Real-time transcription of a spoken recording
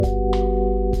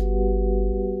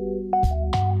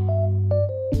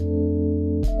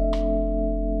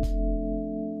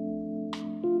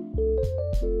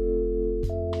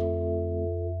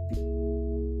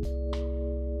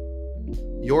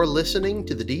listening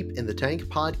to the Deep in the Tank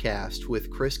podcast with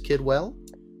Chris Kidwell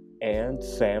and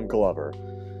Sam Glover.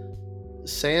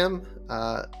 Sam,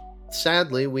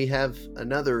 sadly, we have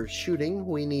another shooting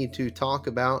we need to talk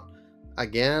about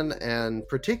again, and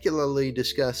particularly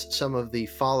discuss some of the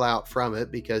fallout from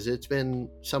it because it's been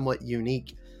somewhat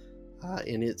unique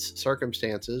in its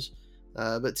circumstances.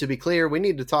 But to be clear, we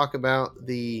need to talk about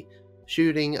the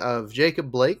shooting of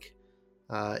Jacob Blake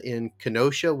in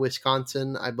Kenosha,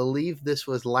 Wisconsin. I believe this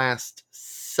was last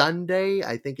Sunday.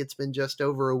 I think it's been just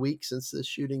over a week since this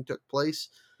shooting took place.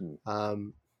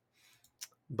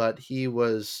 But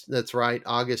that's right,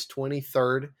 August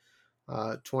 23rd,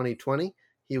 2020.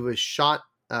 He was shot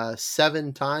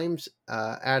 7 times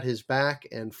at his back,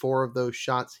 and 4 of those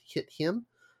shots hit him.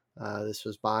 This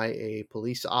was by a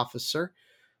police officer.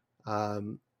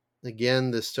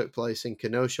 Again, this took place in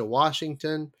Kenosha,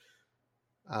 Washington.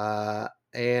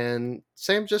 And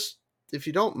Sam, just if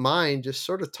you don't mind, just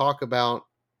sort of talk about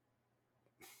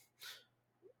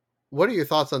what are your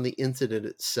thoughts on the incident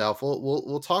itself.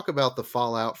 We'll talk about the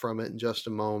fallout from it in just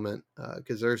a moment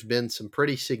because there's been some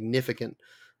pretty significant,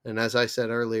 and as I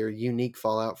said earlier, unique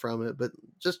fallout from it. But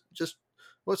just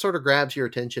what sort of grabs your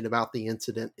attention about the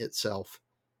incident itself?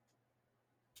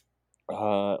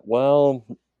 Well,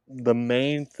 the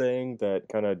main thing that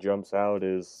kind of jumps out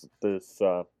is this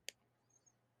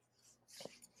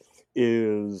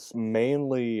is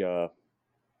mainly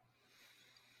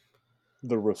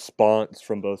the response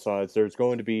from both sides. There's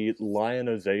going to be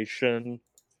lionization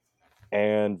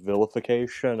and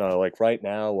vilification. Like right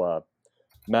now,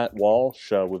 Matt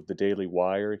Walsh with the Daily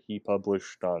Wire, he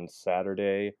published on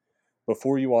Saturday,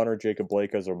 "Before you honor Jacob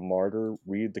Blake as a martyr,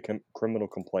 read the criminal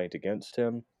complaint against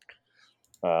him."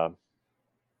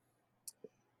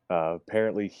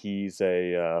 Apparently he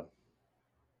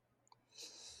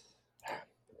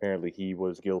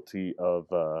was guilty of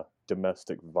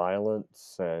domestic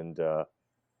violence and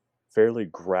fairly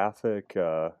graphic.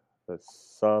 I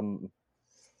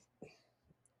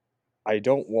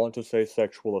don't want to say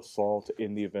sexual assault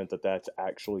in the event that that's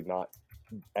actually not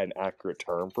an accurate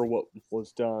term for what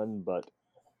was done, but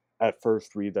at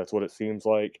first read, that's what it seems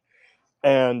like.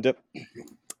 And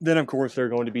then, of course, there are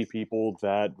going to be people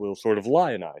that will sort of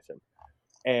lionize him.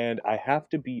 And I have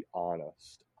to be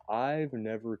honest, I've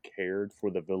never cared for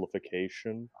the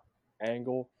vilification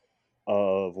angle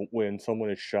of when someone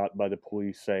is shot by the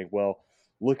police saying, well,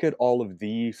 look at all of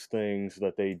these things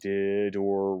that they did,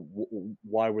 or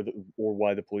why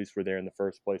the police were there in the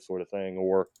first place, sort of thing,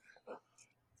 or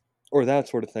that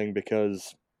sort of thing,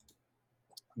 because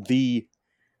the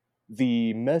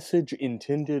message,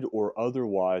 intended or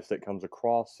otherwise, that comes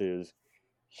across is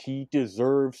he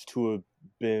deserves to have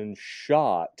been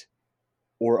shot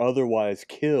or otherwise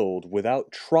killed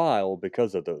without trial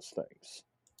because of those things.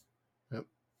 Yep.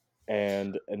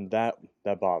 And that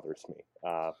bothers me.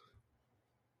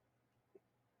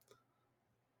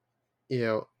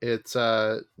 It's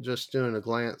just doing a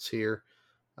glance here.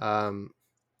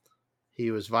 He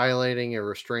was violating a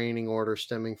restraining order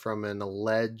stemming from an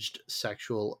alleged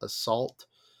sexual assault.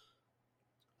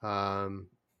 And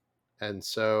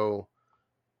so,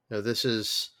 this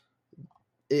is,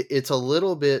 it's a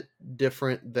little bit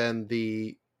different than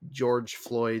the George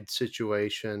Floyd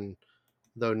situation,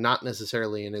 though not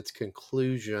necessarily in its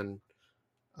conclusion.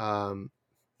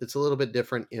 It's a little bit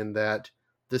different in that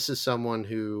this is someone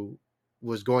who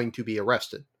was going to be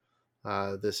arrested.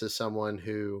 This is someone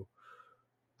who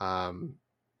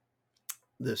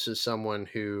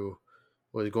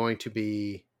was going to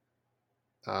be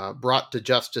brought to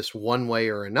justice one way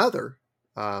or another,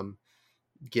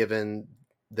 given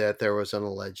that there was an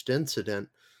alleged incident.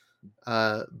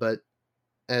 But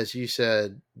as you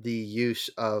said, the use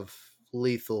of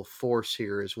lethal force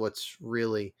here is what's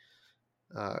really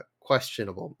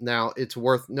questionable. Now, it's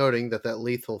worth noting that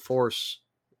lethal force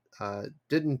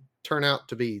didn't turn out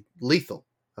to be lethal.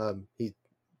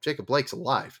 Jacob Blake's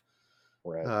alive.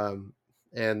 Right.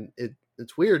 And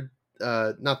it's weird.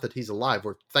 Not that he's alive.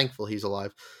 We're thankful he's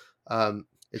alive.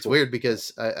 It's Sure. weird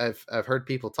because I've heard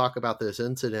people talk about this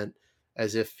incident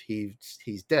as if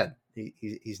he's dead.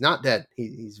 He's not dead.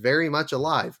 He's very much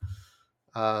alive.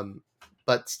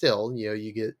 But still,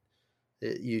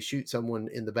 you shoot someone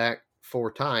in the back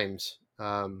 4 times.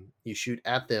 You shoot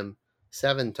at them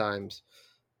 7 times.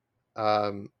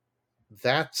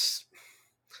 That's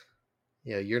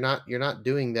you're not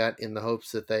doing that in the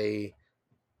hopes that they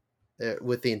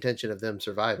with the intention of them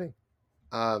surviving.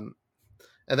 And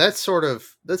that's sort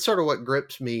of what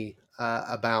grips me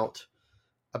about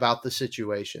the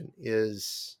situation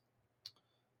is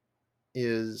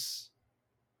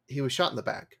he was shot in the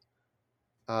back.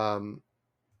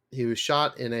 He was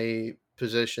shot in a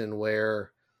position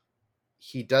where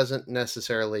he doesn't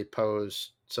necessarily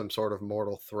pose some sort of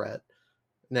mortal threat.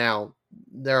 Now,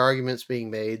 there are arguments being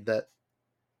made that,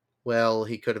 well,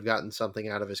 he could have gotten something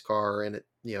out of his car, and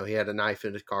he had a knife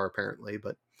in his car apparently,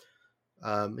 but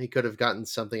he could have gotten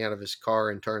something out of his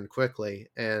car and turned quickly.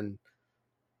 And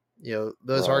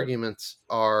those Right. arguments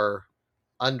are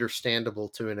understandable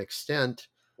to an extent,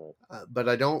 Right. but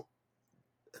I don't.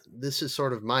 This is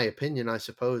sort of my opinion, I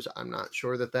suppose. I'm not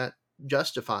sure that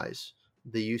justifies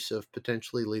the use of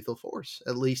potentially lethal force.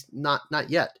 At least not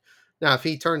yet. Now, if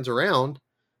he turns around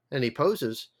and he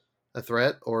poses a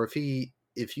threat, or if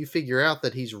you figure out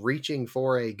that he's reaching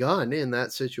for a gun in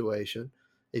that situation,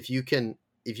 if you can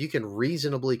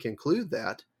reasonably conclude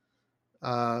that,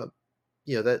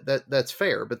 that's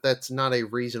fair, but that's not a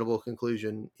reasonable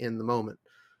conclusion in the moment.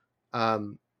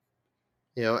 And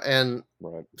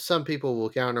Right. some people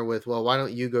will counter with, well, why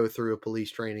don't you go through a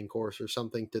police training course or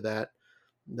something to that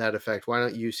effect? Why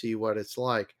don't you see what it's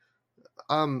like?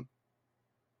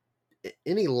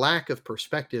 Any lack of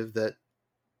perspective that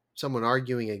someone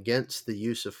arguing against the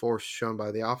use of force shown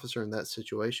by the officer in that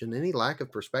situation, any lack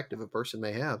of perspective a person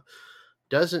may have,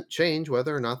 doesn't change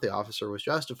whether or not the officer was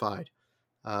justified.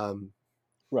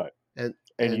 Right. And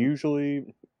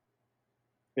usually,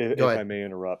 go if I ahead. may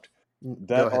interrupt, Go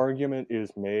that ahead. argument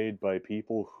is made by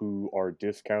people who are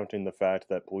discounting the fact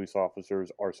that police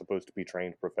officers are supposed to be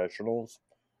trained professionals,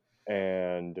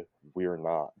 and we're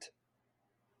not.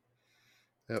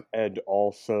 Yep. And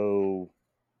also,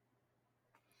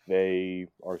 they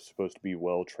are supposed to be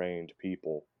well-trained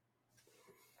people.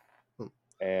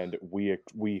 And we're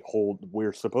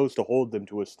supposed to hold them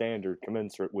to a standard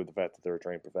commensurate with the fact that they're a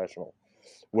trained professional.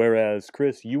 Whereas,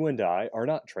 Chris, you and I are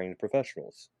not trained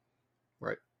professionals.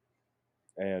 Right.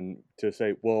 And to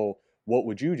say, well, what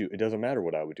would you do? It doesn't matter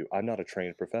what I would do. I'm not a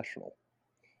trained professional.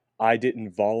 I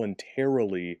didn't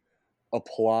voluntarily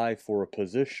apply for a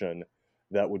position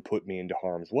that would put me into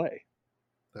harm's way.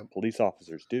 Yep. Police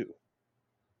officers do.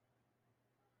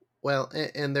 Well,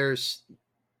 and there's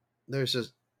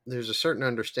a certain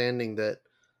understanding that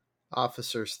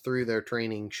officers through their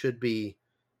training should be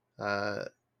hardened,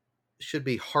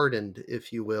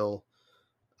 if you will,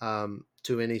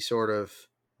 to any sort of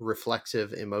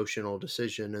reflexive emotional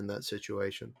decision in that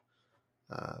situation.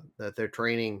 That their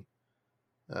training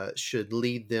should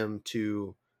lead them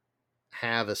to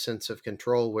have a sense of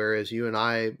control, whereas you and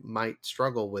I might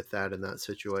struggle with that in that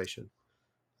situation,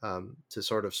 to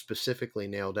sort of specifically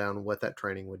nail down what that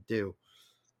training would do.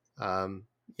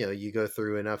 You go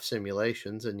through enough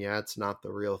simulations, and yeah, it's not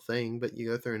the real thing, but you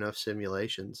go through enough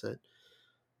simulations that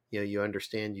you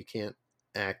understand you can't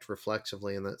act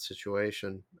reflexively in that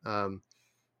situation,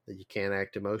 that you can't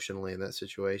act emotionally in that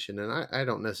situation. And I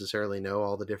don't necessarily know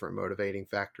all the different motivating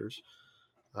factors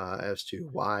as to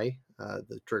why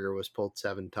the trigger was pulled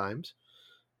 7 times,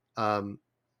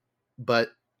 but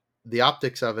the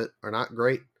optics of it are not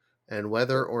great. And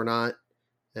whether or not,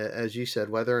 as you said,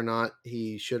 whether or not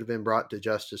he should have been brought to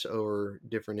justice over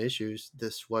different issues,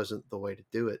 this wasn't the way to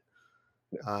do it.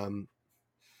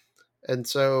 And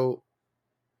so,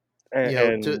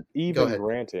 And go even ahead.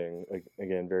 granting,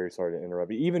 again, very sorry to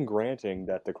interrupt, even granting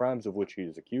that the crimes of which he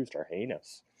is accused are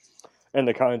heinous, and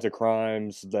the kinds of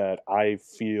crimes that I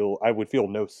would feel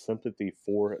no sympathy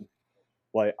for him.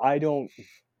 Like,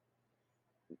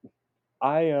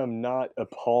 I am not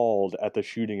appalled at the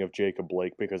shooting of Jacob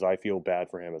Blake because I feel bad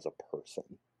for him as a person.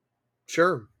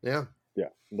 Sure. Yeah. Yeah,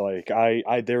 like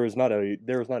there is not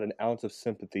an ounce of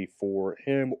sympathy for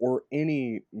him or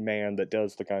any man that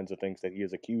does the kinds of things that he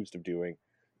is accused of doing.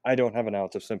 I don't have an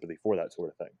ounce of sympathy for that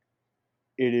sort of thing.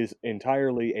 It is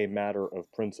entirely a matter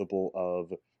of principle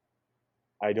of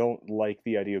I don't like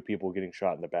the idea of people getting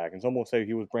shot in the back. And someone will say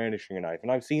he was brandishing a knife,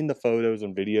 and I've seen the photos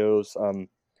and videos.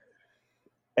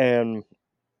 And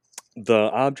the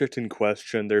object in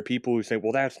question, there are people who say,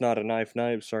 "Well, that's not a knife.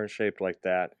 Knives aren't shaped like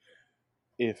that."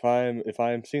 If I'm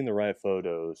seeing the right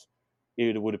photos,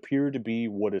 it would appear to be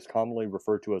what is commonly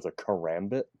referred to as a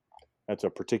karambit. That's a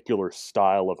particular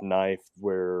style of knife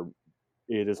where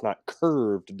it is not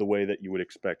curved the way that you would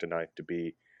expect a knife to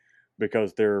be,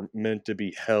 because they're meant to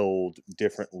be held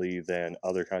differently than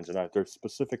other kinds of knives. They're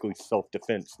specifically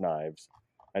self-defense knives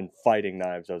and fighting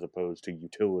knives as opposed to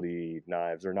utility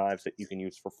knives or knives that you can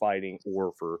use for fighting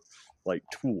or for like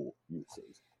tool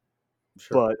uses.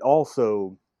 Sure. But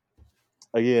also,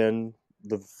 again,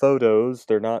 the photos,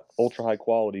 they're not ultra high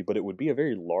quality, but it would be a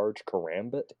very large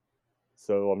karambit.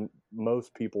 So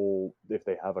most people, if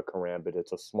they have a karambit,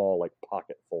 it's a small like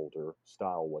pocket folder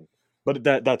style one. But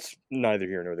that's neither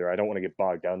here nor there. I don't want to get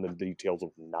bogged down in the details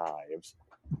of knives.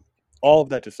 All of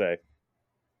that to say,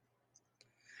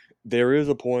 there is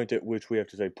a point at which we have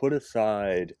to say, put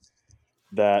aside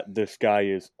that this guy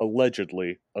is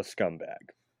allegedly a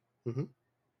scumbag. Mm-hmm.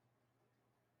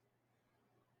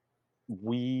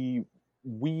 We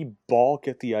balk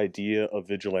at the idea of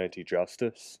vigilante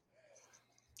justice.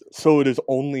 So it is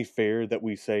only fair that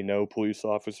we say no, police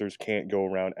officers can't go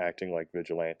around acting like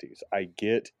vigilantes. I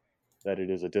get that it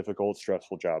is a difficult,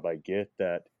 stressful job. I get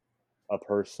that a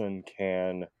person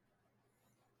can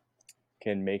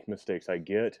make mistakes. I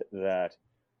get that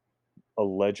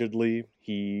allegedly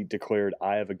he declared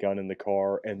I have a gun in the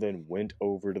car and then went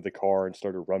over to the car and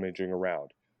started rummaging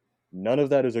around. None of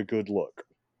that is a good look.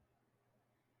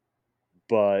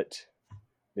 But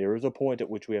there is a point at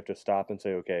which we have to stop and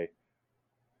say, okay,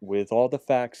 with all the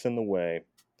facts in the way,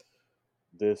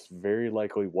 this very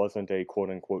likely wasn't a quote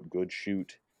unquote good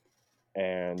shoot,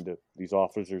 and these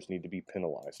officers need to be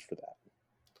penalized for that.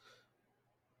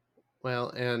 Well,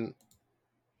 and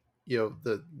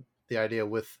the idea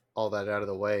with all that out of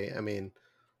the way, I mean,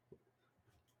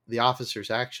 the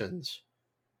officer's actions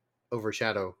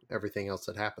overshadow everything else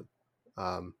that happened.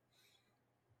 Um,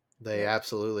 they Yeah.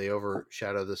 absolutely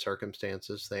overshadow the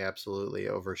circumstances. They absolutely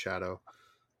overshadow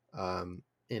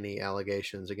any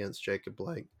allegations against Jacob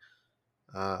Blake.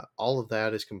 All of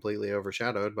that is completely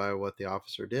overshadowed by what the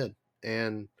officer did.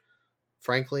 And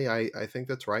frankly, I think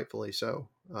that's rightfully so.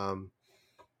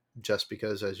 Just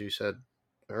because, as you said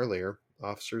earlier,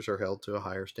 officers are held to a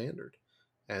higher standard.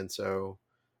 And so,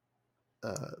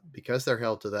 because they're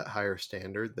held to that higher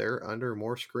standard, they're under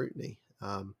more scrutiny.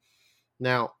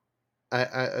 Now,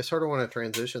 I sort of want to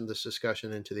transition this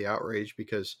discussion into the outrage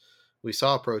because we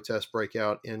saw a protest break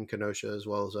out in Kenosha as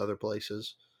well as other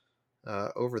places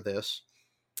over this.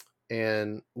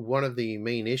 And one of the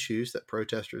main issues that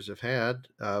protesters have had,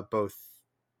 both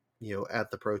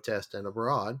at the protest and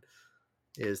abroad,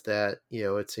 is that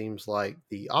it seems like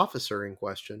the officer in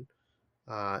question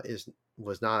is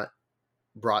was not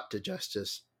brought to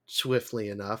justice swiftly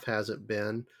enough, hasn't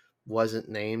been, wasn't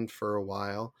named for a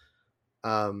while,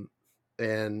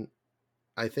 and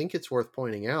I think it's worth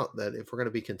pointing out that if we're going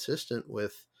to be consistent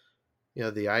with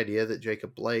the idea that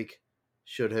Jacob Blake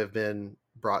should have been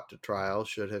brought to trial,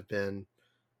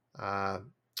 uh,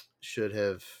 should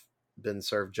have been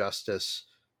served justice,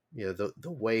 the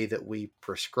way that we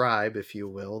prescribe, if you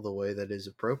will, the way that is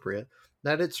appropriate,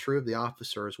 that it's true of the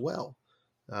officer as well.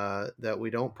 That we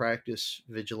don't practice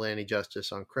vigilante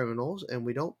justice on criminals, and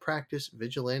we don't practice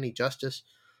vigilante justice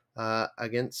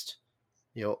against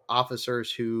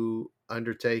officers who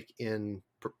undertake in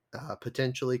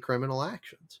potentially criminal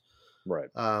actions. Right.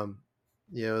 Um,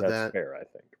 That's that fair, I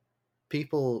think.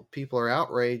 people are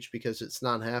outraged because it's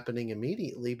not happening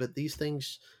immediately, but these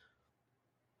things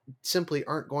simply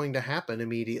aren't going to happen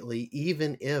immediately,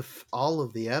 even if all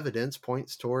of the evidence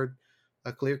points toward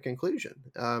a clear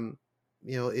conclusion.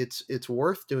 It's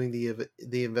worth doing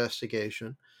the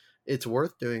investigation. It's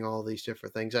worth doing all these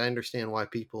different things. I understand why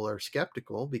people are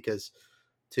skeptical because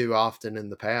too often in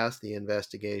the past the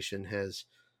investigation has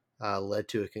led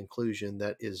to a conclusion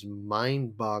that is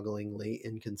mind-bogglingly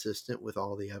inconsistent with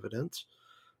all the evidence.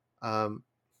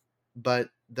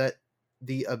 But that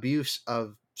the abuse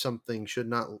of something should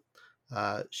not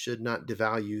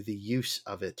devalue the use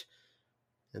of it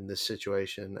in this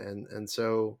situation, and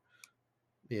so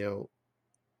you know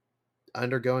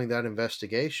undergoing that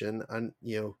investigation and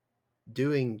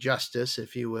doing justice,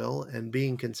 if you will, and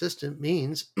being consistent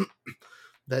means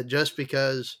that just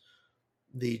because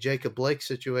the Jacob Blake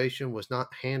situation was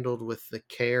not handled with the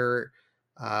care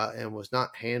and was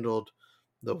not handled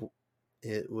the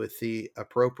with the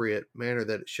appropriate manner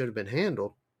that it should have been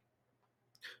handled,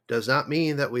 does not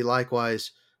mean that we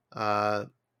likewise uh,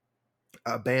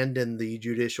 abandon the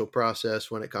judicial process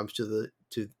when it comes to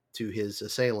to his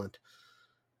assailant.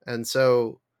 And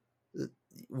so,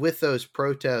 with those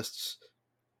protests,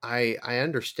 I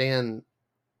understand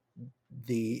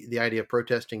the idea of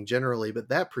protesting generally, but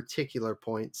that particular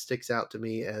point sticks out to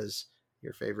me as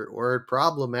your favorite word,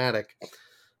 problematic,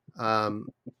 um,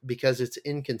 because it's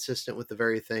inconsistent with the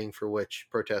very thing for which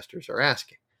protesters are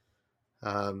asking.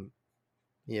 Um,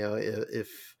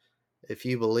 if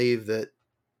you believe that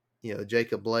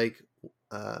Jacob Blake,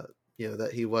 uh,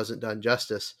 that he wasn't done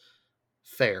justice,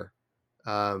 fair,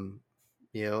 um,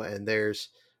 and there's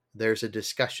a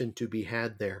discussion to be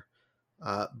had there.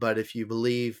 But if you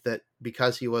believe that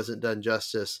because he wasn't done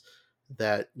justice,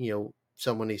 that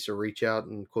someone needs to reach out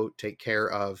and quote take care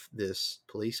of this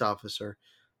police officer,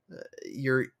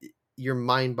 you're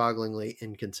mind-bogglingly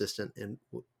inconsistent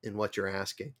in what you're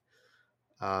asking.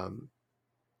 Um,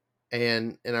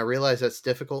 and I realize that's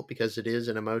difficult because it is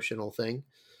an emotional thing.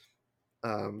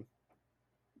 Um,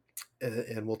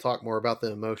 and we'll talk more about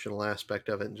the emotional aspect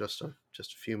of it in just a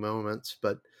few moments.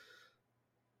 But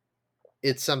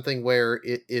it's something where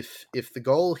if the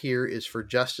goal here is for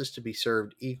justice to be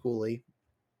served equally,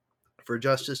 for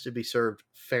justice to be served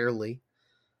fairly,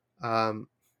 um,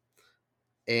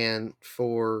 and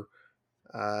for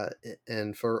uh,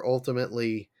 and for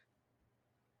ultimately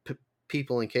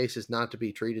people in cases not to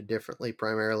be treated differently,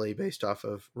 primarily based off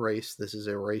of race. This is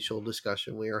a racial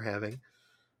discussion we are having.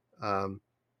 Um,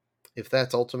 if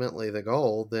that's ultimately the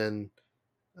goal, then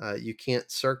you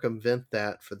can't circumvent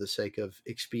that for the sake of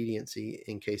expediency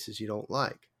in cases you don't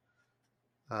like.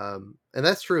 And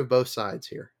that's true of both sides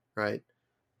here, right?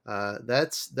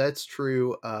 That's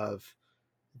true of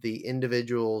the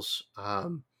individuals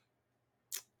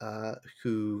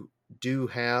who do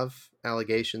have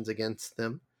allegations against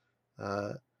them,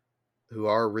 uh, who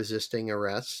are resisting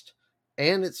arrest,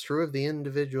 and it's true of the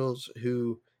individuals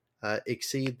who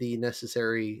exceed the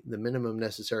minimum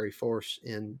necessary force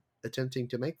in attempting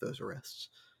to make those arrests.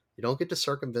 You don't get to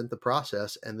circumvent the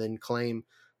process and then claim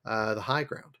the high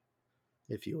ground,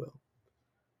 if you will.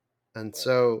 And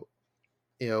so,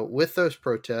 with those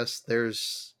protests,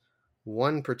 there's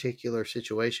one particular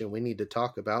situation we need to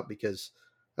talk about because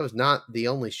that was not the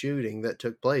only shooting that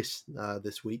took place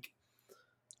this week.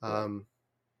 Um,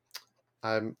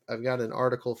 I've got an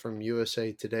article from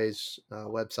USA Today's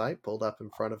website pulled up in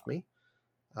front of me,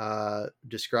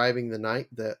 describing the night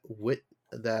that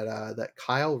that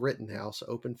Kyle Rittenhouse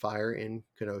opened fire in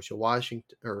Kenosha,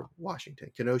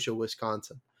 Kenosha,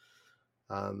 Wisconsin.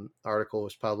 Article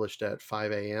was published at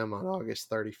 5 a.m. on August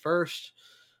 31st,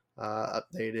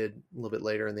 updated a little bit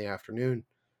later in the afternoon.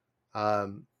 I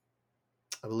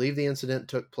believe the incident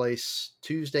took place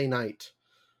Tuesday night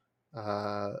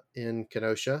in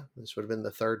Kenosha. This would have been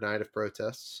the third night of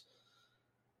protests.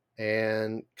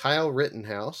 And Kyle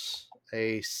Rittenhouse,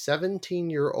 a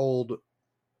 17-year-old,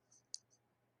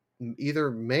 either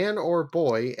man or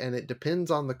boy, and it depends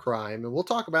on the crime, and we'll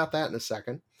talk about that in a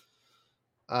second.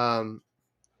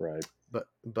 Right.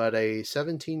 But a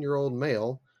 17-year-old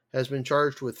male has been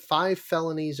charged with 5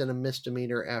 felonies and a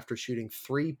misdemeanor after shooting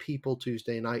 3 people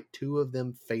Tuesday night, 2 of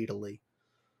them fatally.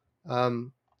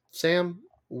 Sam,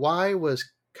 why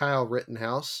was Kyle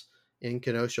Rittenhouse in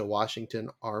Kenosha, Washington,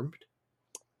 armed?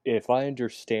 If I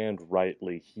understand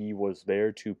rightly, he was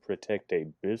there to protect a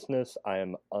business. I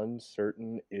am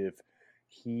uncertain if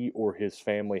he or his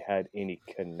family had any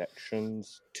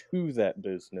connections to that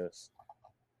business,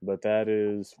 but that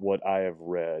is what I have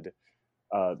read.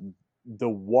 The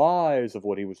whys of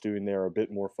what he was doing there are a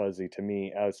bit more fuzzy to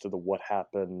me as to the what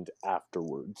happened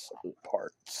afterwards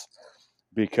parts.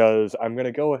 Because I'm going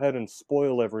to go ahead and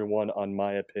spoil everyone on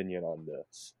my opinion on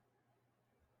this.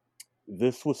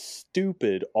 This was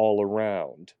stupid all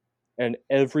around, and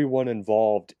everyone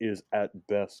involved is at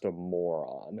best a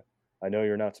moron. I know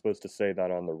you're not supposed to say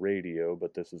that on the radio,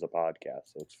 but this is a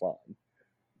podcast, so it's fine.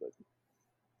 But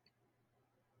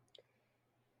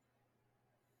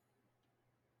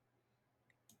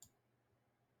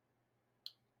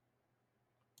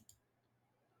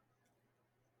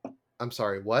I'm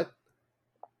sorry, what?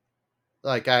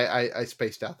 Like I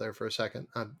spaced out there for a second.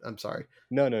 I'm sorry.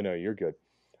 no, you're good.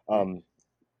 And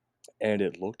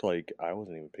it looked like I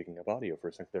wasn't even picking up audio for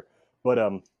a second there. But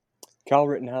Kyle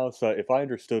Rittenhouse, if I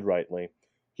understood rightly,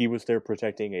 he was there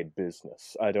protecting a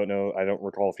business. I don't know. I don't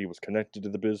recall if he was connected to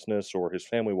the business or his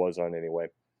family was on anyway.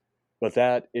 But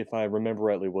that, if I remember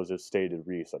rightly, was his stated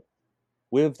reason.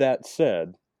 With that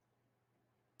said,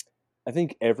 I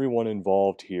think everyone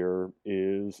involved here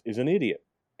is an idiot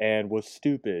and was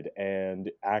stupid and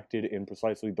acted in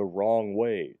precisely the wrong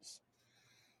ways.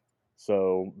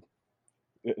 So,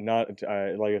 not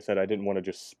like I said, I didn't want to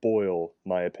just spoil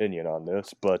my opinion on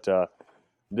this, but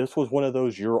this was one of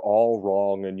those "you're all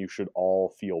wrong and you should all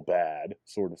feel bad"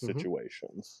 sort of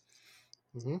situations.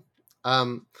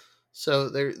 Mm-hmm. So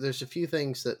there's a few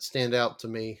things that stand out to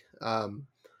me.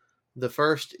 The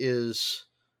first is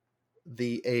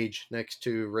the age next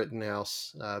to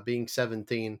Rittenhouse, being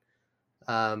 17.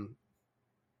 Um,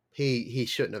 he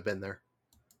shouldn't have been there.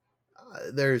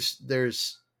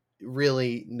 There's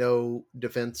really no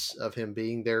defense of him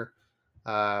being there.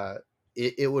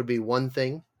 It would be one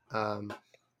thing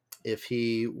if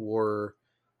he were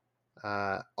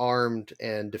armed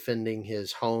and defending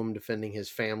his home, defending his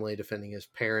family, defending his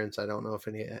parents. I don't know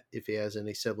if he has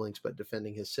any siblings, but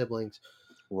defending his siblings,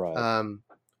 Right.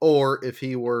 or if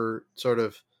he were sort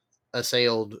of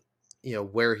assailed,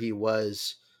 where he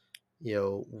was,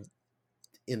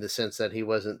 in the sense that he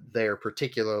wasn't there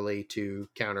particularly to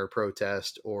counter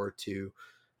protest or to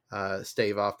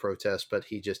stave off protest, but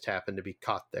he just happened to be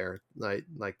caught there.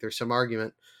 Like there's some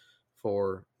argument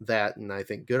for that, and I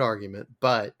think good argument,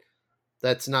 but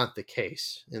that's not the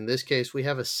case. In this case, we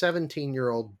have a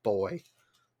 17-year-old boy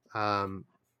um,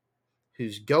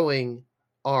 who's going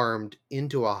armed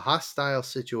into a hostile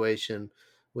situation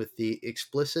with the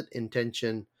explicit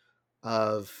intention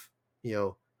of, you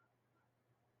know,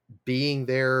 being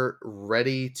there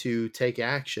ready to take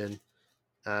action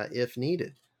if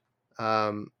needed.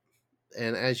 Um,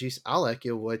 and as you, I'll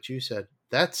echo what you said.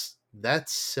 That's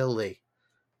silly,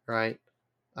 right?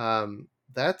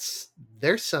 That's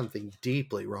There's something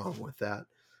deeply wrong with that.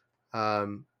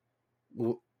 Um,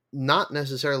 Not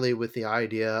necessarily with the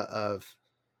idea of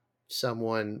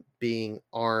someone being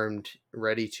armed,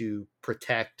 ready to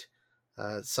protect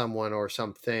someone or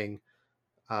something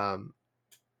um,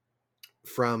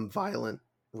 from violent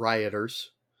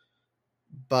rioters,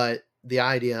 but the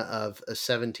idea of a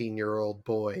 17-year-old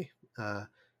boy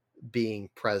being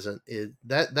present is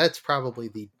that's probably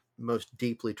the most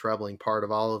deeply troubling part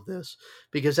of all of this,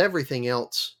 because everything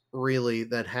else really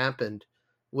that happened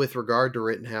with regard to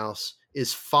Rittenhouse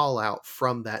is fallout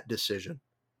from that decision.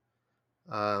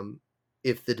 Um,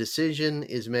 if the decision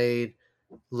is made,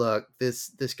 look, this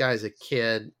guy's a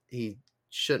kid, he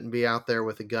shouldn't be out there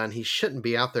with a gun, he shouldn't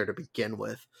be out there to begin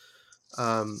with.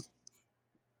 Um,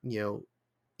 you know,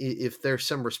 if there's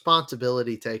some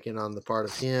responsibility taken on the part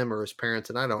of him or his parents,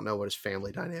 and I don't know what his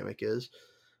family dynamic is,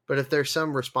 but if there's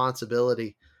some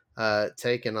responsibility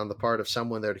taken on the part of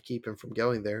someone there to keep him from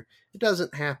going there, it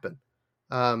doesn't happen.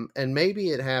 And maybe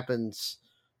it happens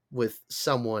with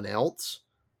someone else,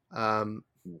 um,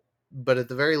 but at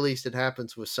the very least, it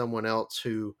happens with someone else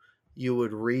who you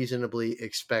would reasonably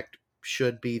expect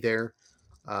should be there,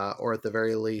 or at the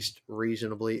very least,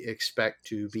 reasonably expect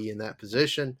to be in that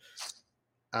position.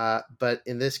 But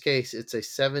in this case, it's a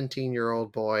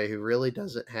 17-year-old boy who really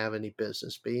doesn't have any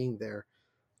business being there.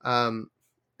 Um,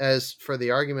 as for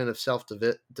the argument of self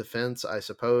defense, I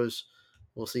suppose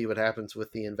we'll see what happens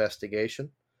with the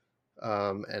investigation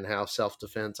and how self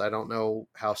defense. I don't know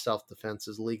how self defense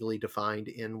is legally defined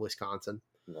in Wisconsin.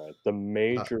 Right. The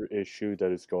Uh, major issue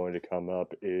that is going to come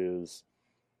up is,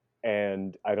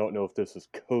 and I don't know if this is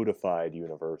codified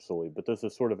universally, but this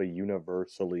is sort of a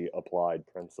universally applied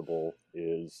principle,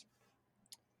 is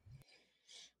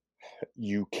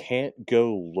you can't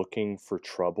go looking for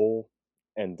trouble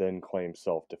and then claim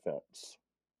self-defense.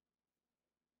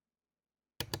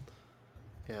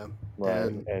 yeah,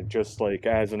 Right. and And just like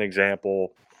as an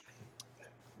example,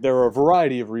 there are a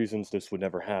variety of reasons this would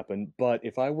never happen, but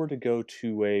if I were to go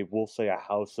to we'll say a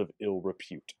house of ill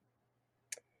repute,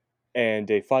 and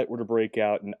a fight were to break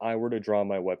out and I were to draw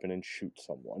my weapon and shoot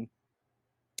someone,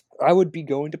 I would be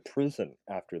going to prison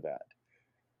after that.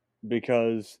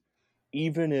 Because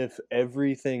even if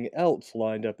everything else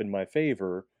lined up in my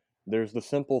favor, there's the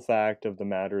simple fact of the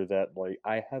matter that, like,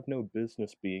 I have no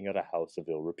business being at a house of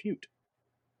ill repute.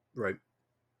 right.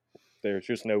 There's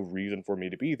just no reason for me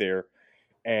to be there.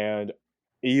 And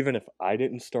even if I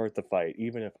didn't start the fight,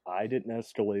 even if I didn't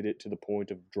escalate it to the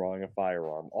point of drawing a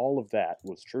firearm, all of that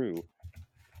was true.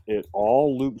 It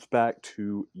all loops back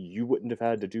to you wouldn't have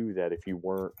had to do that if you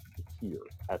weren't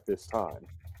here at this time,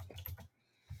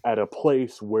 at a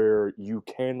place where you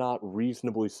cannot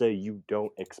reasonably say you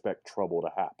don't expect trouble to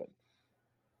happen.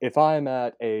 If I'm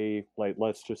at like,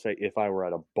 let's just say if I were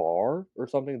at a bar or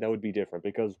something, that would be different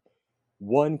because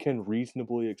one can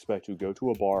reasonably expect to go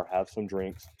to a bar, have some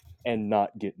drinks, and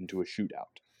not get into a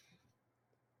shootout.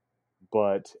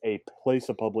 But a place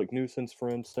of public nuisance, for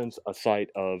instance, a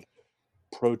site of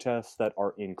protests that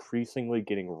are increasingly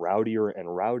getting rowdier and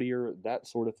rowdier, that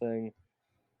sort of thing,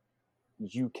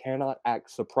 you cannot act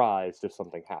surprised if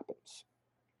something happens.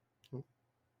 You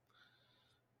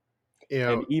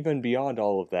And know, even beyond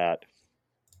all of that,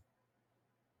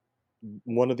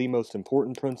 one of the most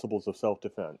important principles of self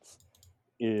defense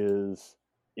is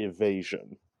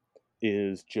evasion,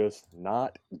 is just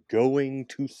not going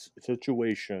to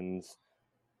situations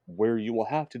where you will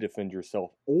have to defend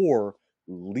yourself or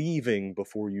leaving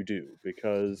before you do.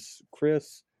 Because,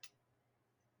 Chris,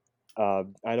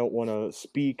 I don't want to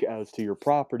speak as to your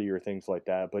property or things like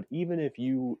that, but even if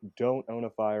you don't own a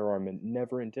firearm and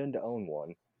never intend to own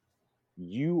one,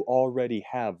 you already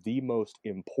have the most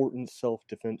important self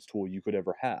defense tool you could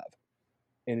ever have,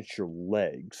 and it's your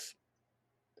legs.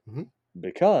 mhm.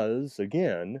 Because,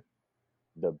 again,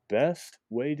 the best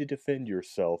way to defend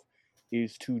yourself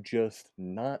is to just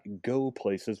not go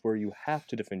places where you have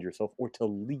to defend yourself or to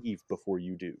leave before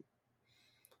you do.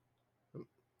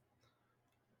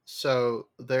 So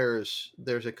there's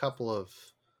a couple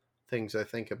of things I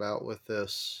think about with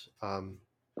this,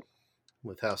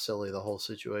 with how silly the whole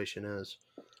situation is.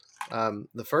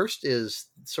 The first is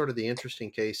sort of the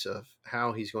interesting case of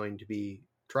how he's going to be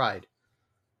tried.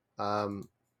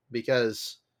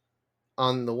 Because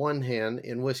on the one hand,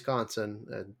 in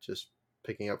Wisconsin, just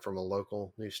picking up from a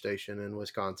local news station in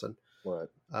Wisconsin, Right.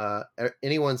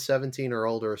 Anyone 17 or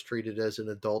older is treated as an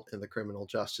adult in the criminal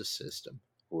justice system.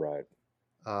 Right.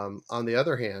 On the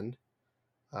other hand,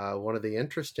 one of the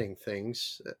interesting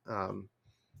things,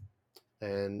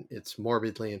 and it's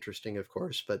morbidly interesting, of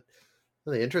course, but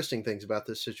one of the interesting things about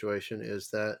this situation is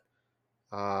that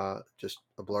just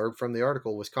a blurb from the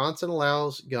article: Wisconsin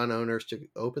allows gun owners to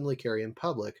openly carry in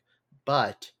public,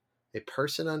 but a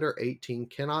person under 18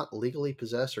 cannot legally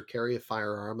possess or carry a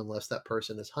firearm unless that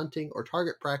person is hunting or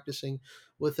target practicing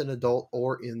with an adult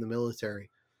or in the military.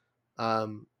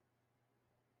 Um,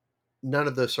 None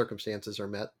of those circumstances are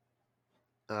met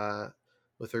uh,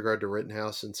 with regard to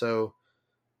Rittenhouse, and so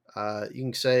uh, you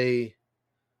can say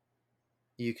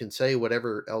you can say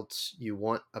whatever else you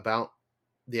want about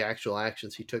the actual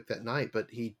actions he took that night, but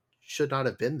he should not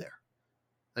have been there.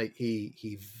 Like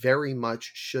he very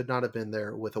much should not have been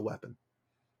there with a weapon.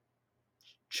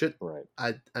 Should Right.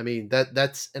 I mean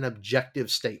that's an objective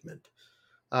statement.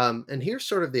 And here's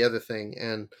sort of the other thing,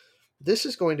 and this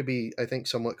is going to be, I think,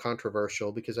 somewhat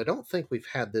controversial because I don't think we've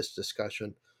had this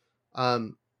discussion.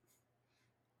 Um,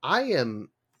 I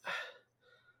am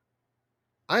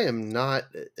I am not,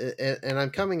 and I'm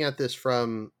coming at this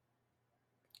from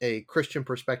a Christian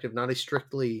perspective, not a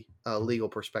strictly legal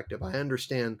perspective. I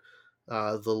understand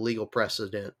the legal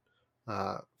precedent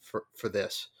for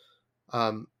this,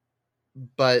 um,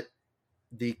 but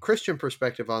the Christian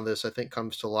perspective on this, I think,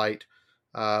 comes to light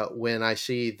when I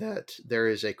see that there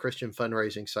is a Christian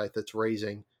fundraising site that's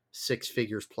raising six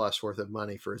figures plus worth of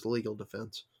money for his legal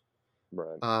defense.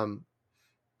 Right. Um,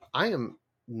 I am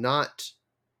not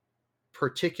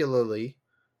particularly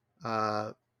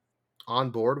uh,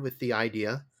 on board with the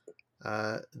idea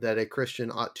that a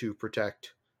Christian ought to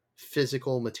protect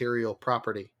physical material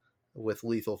property with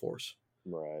lethal force.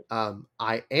 Right.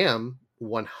 I am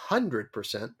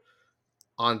 100%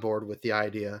 on board with the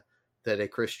idea that a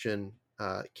Christian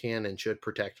can and should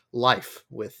protect life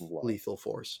with Right. lethal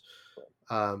force.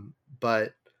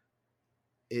 But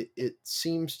it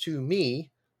seems to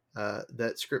me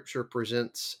that Scripture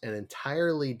presents an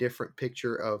entirely different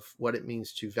picture of what it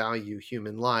means to value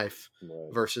human life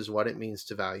Right. versus what it means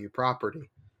to value property.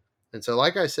 And so,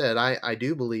 like I said, I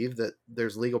do believe that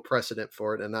there's legal precedent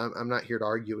for it, and I'm not here to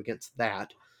argue against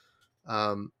that.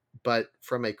 Um, but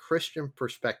from a Christian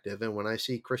perspective, and when I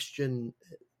see Christian,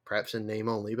 perhaps in name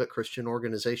only, but Christian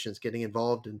organizations getting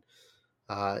involved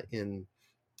uh, in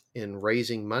in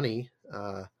raising money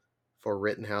for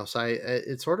Rittenhouse,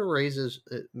 it sort of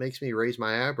it makes me raise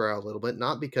my eyebrow a little bit,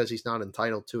 not because he's not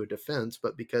entitled to a defense,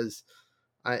 but because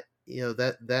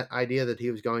that idea that he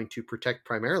was going to protect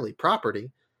primarily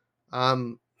property,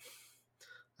 um,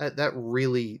 that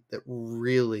really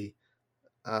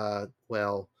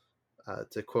well,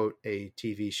 to quote a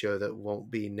TV show that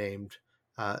won't be named,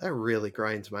 that really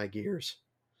grinds my gears.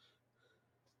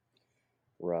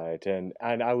 Right. And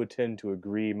I would tend to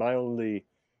agree. My only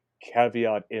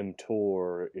caveat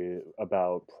emptor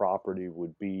about property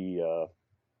would be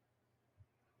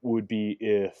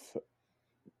if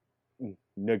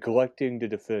neglecting to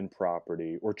defend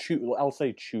property, or I'll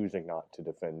say choosing not to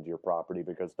defend your property,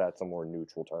 because that's a more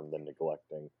neutral term than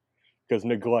neglecting, because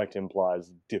neglect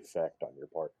implies defect on your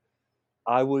part.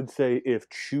 I would say if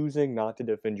choosing not to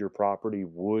defend your property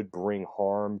would bring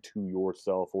harm to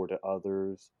yourself or to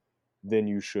others, then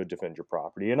you should defend your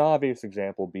property. An obvious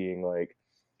example being, like,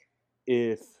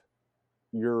 if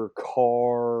your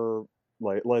car,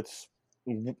 like,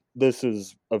 this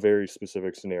is a very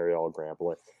specific scenario I'll grant,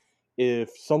 like,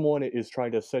 if someone is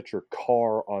trying to set your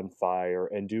car on fire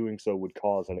and doing so would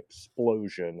cause an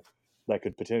explosion that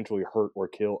could potentially hurt or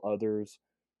kill others,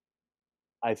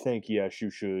 I think, yes,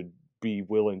 you should be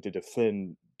willing to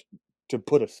defend, to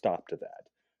put a stop to that.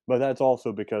 But that's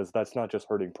also because that's not just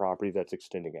hurting property, that's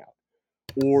extending out.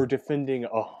 Or defending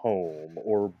a home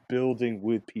or building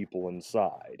with people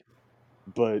inside,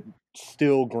 but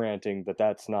still granting that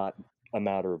that's not a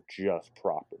matter of just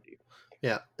property.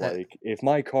 Yeah, Like, if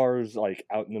my car's, like,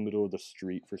 out in the middle of the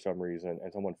street for some reason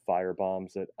and someone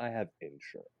firebombs it, I have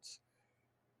insurance.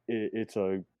 It's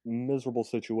a miserable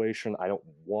situation. I don't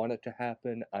want it to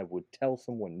happen. I would tell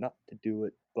someone not to do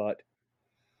it, but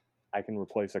I can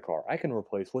replace a car. I can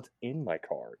replace what's in my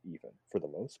car, even, for the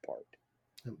most part.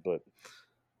 But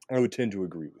I would tend to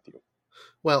agree with you.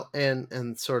 well,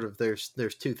 and sort of there's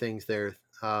two things there.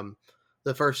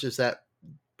 The first is that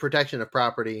protection of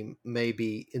property may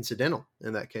be incidental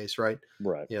in that case, right?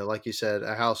 Right. Like you said,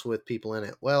 a house with people in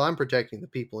it. Well, I'm protecting the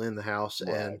people in the house, and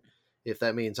Right. if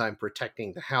that means I'm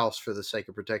protecting the house for the sake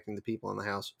of protecting the people in the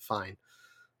house, fine.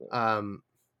 Um,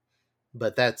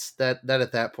 but that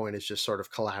at that point is just sort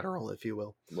of collateral, if you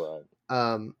will. Right.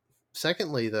 Um,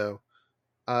 Secondly, though,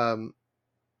 um,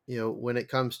 when it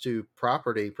comes to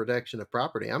property protection of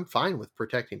property, I'm fine with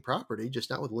protecting property, just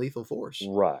not with lethal force.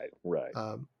 Right. Right.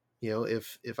 Um,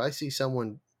 if I see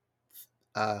someone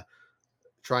uh,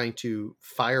 trying to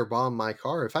firebomb my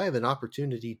car, if I have an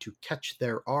opportunity to catch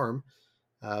their arm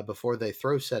before they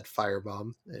throw said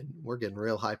firebomb, and we're getting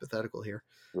real hypothetical here,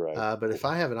 Right. but if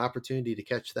I have an opportunity to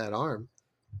catch that arm,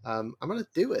 I'm going to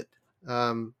do it.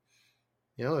 Um,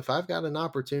 if I've got an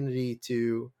opportunity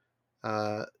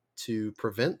uh, to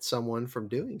prevent someone from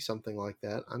doing something like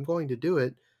that, I'm going to do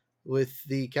it, with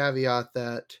the caveat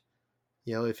that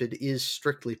if it is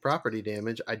strictly property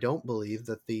damage, I don't believe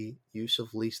that the use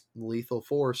of lethal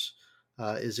force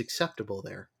is acceptable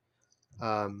there.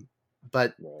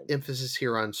 But Right. emphasis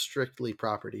here on strictly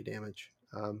property damage.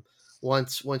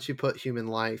 Once you put human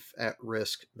life at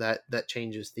risk, that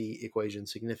changes the equation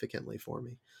significantly for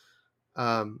me.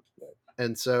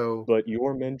 And so, But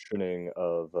your mentioning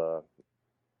of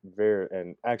very,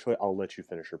 and actually, I'll let you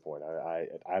finish your point.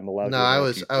 I'm allowed no, to I interrupt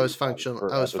was you I three was times functional. per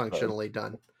I was episode. functionally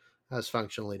done. I was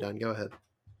functionally done. Go ahead.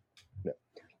 Yeah.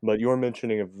 But your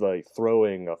mentioning of like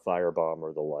throwing a firebomb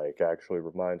or the like actually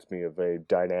reminds me of a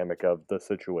dynamic of the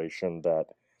situation that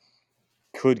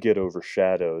could get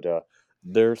overshadowed.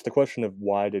 There's the question of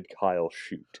why did Kyle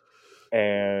shoot?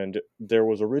 And there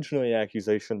was originally an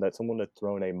accusation that someone had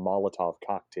thrown a Molotov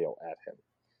cocktail at him.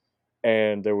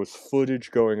 And there was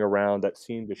footage going around that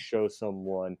seemed to show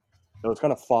someone that was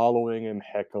kind of following him,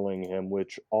 heckling him,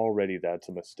 which already that's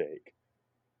a mistake.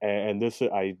 And this,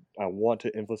 I want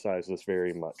to emphasize this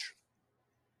very much.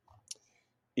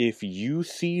 If you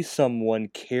see someone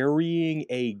carrying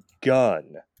a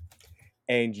gun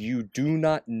and you do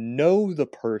not know the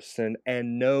person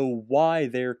and know why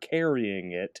they're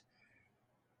carrying it,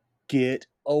 get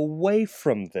away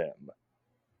from them.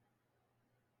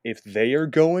 If they are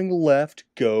going left,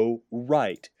 go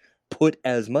right. Put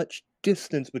as much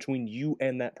distance between you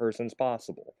and that person as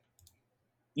possible.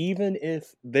 Even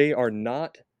if they are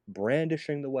not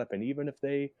brandishing the weapon, even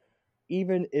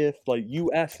if like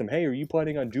you ask them, "Hey, are you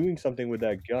planning on doing something with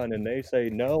that gun?" and they say,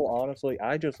 "No, honestly,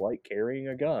 I just like carrying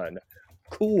a gun."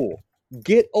 Cool.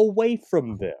 Get away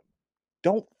from them.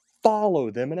 Don't follow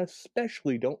them, and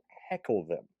especially don't heckle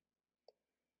them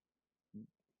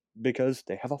because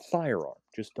they have a firearm.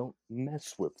 Just don't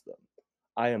mess with them.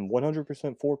 I am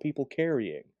 100% for people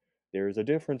carrying. There is a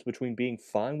difference between being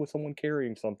fine with someone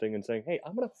carrying something and saying, "Hey,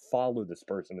 I'm going to follow this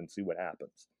person and see what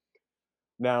happens."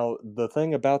 Now, the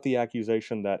thing about the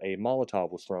accusation that a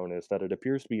Molotov was thrown is that it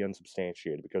appears to be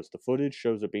unsubstantiated because the footage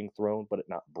shows it being thrown but it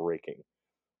not breaking,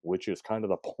 which is kind of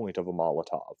the point of a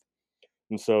Molotov.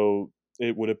 And so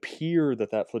it would appear that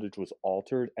that footage was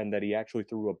altered and that he actually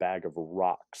threw a bag of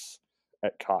rocks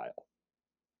at Kyle.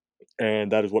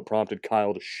 And that is what prompted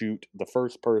Kyle to shoot the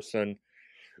first person,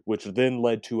 which then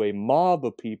led to a mob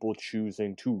of people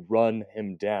choosing to run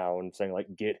him down, saying,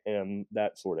 like, get him,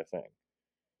 that sort of thing.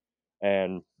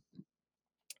 And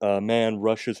a man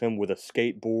rushes him with a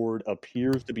skateboard,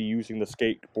 appears to be using the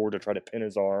skateboard to try to pin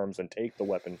his arms and take the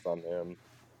weapon from him.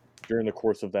 During the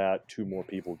course of that, 2 more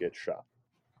people get shot.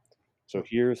 So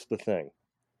here's the thing.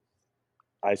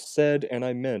 I said and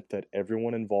I meant that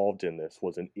everyone involved in this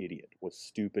was an idiot, was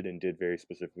stupid, and did very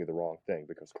specifically the wrong thing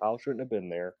because Kyle shouldn't have been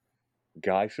there.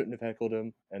 Guy shouldn't have heckled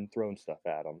him and thrown stuff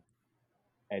at him.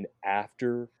 And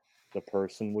after the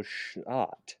person was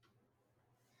shot,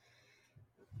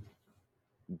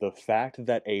 the fact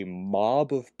that a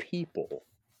mob of people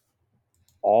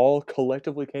all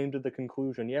collectively came to the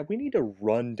conclusion, yeah, we need to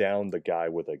run down the guy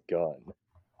with a gun.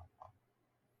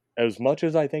 As much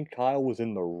as I think Kyle was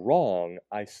in the wrong,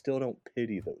 I still don't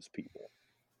pity those people.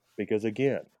 Because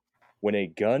again, when a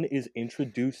gun is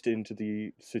introduced into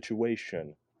the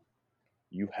situation,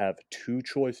 you have 2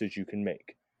 choices you can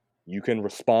make. You can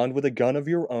respond with a gun of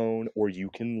your own, or you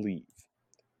can leave.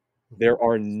 Mhm. There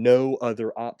are no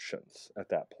other options at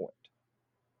that point.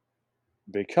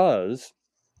 Because,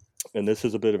 and this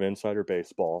is a bit of insider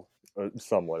baseball,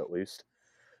 somewhat at least.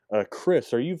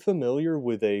 Chris, are you familiar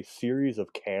with a series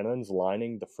of cannons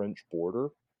lining the French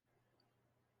border?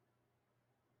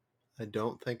 I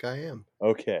don't think I am.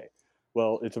 Okay.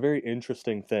 Well, it's a very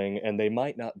interesting thing, and they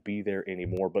might not be there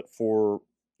anymore, but for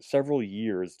several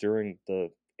years during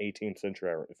the 18th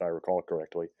century, if I recall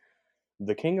correctly,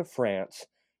 the King of France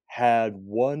had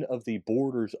one of the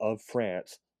borders of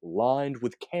France lined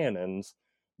with cannons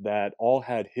that all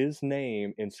had his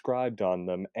name inscribed on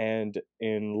them, and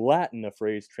in Latin, a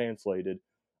phrase translated,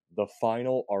 the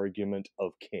final argument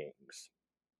of kings.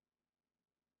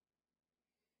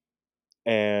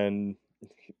 And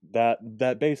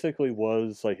that basically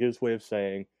was like his way of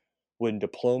saying, when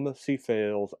diplomacy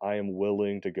fails, I am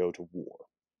willing to go to war.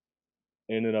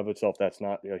 In and of itself, that's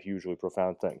not a hugely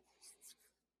profound thing.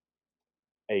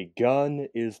 A gun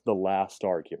is the last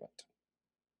argument.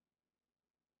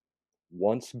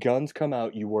 Once guns come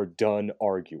out, you are done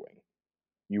arguing.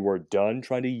 You are done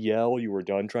trying to yell, you are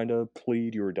done trying to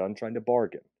plead, you are done trying to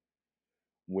bargain.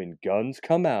 When guns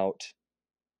come out,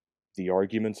 the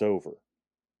argument's over.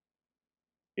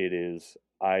 It is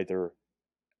either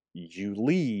you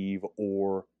leave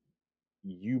or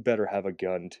you better have a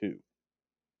gun too.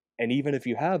 And even if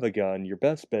you have a gun, your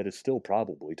best bet is still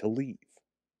probably to leave.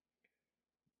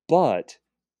 But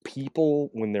people,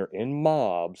 when they're in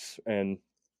mobs, and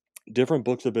different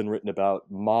books have been written about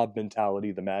mob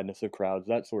mentality, the madness of crowds,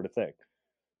 that sort of thing.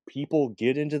 People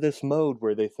get into this mode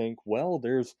where they think, well,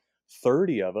 there's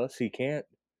 30 of us. He can't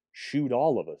shoot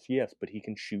all of us. Yes, but he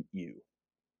can shoot you.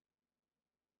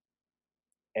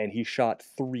 And he shot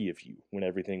 3 of you when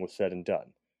everything was said and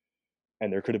done.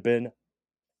 And there could have been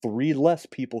 3 less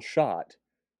people shot,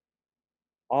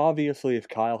 obviously, if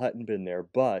Kyle hadn't been there,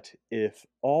 but if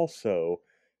also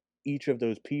each of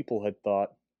those people had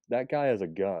thought, that guy has a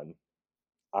gun,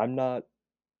 I'm not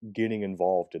getting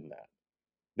involved in that.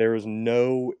 There is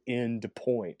no end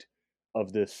point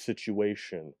of this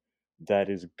situation that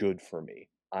is good for me.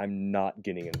 I'm not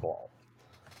getting involved.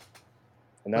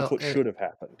 And that's what should have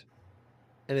happened.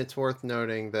 And it's worth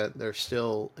noting that there's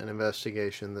still an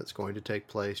investigation that's going to take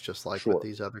place, just like with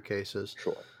these other cases.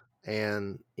 Sure.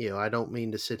 And, I don't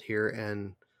mean to sit here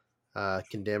and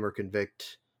condemn or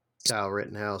convict Kyle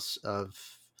Rittenhouse of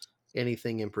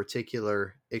anything in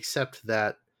particular, except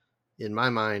that, in my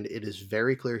mind, it is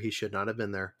very clear he should not have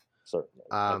been there. Certainly.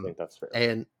 I think that's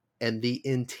fair. And the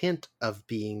intent of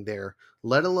being there,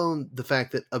 let alone the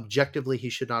fact that objectively he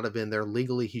should not have been there,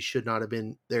 legally he should not have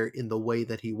been there in the way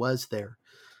that he was there.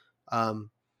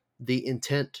 The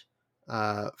intent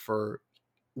for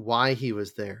why he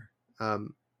was there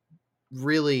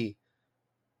really,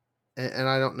 and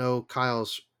I don't know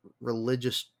Kyle's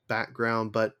religious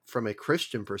background, but from a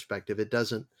Christian perspective, it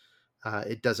doesn't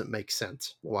make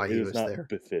sense why he was there.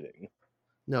 Befitting.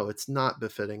 No, it's not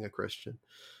befitting a Christian.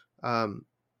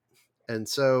 And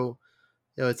so,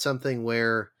 it's something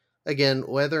where, again,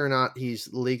 whether or not he's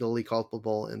legally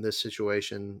culpable in this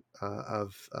situation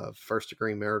of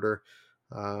first-degree murder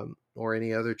or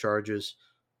any other charges,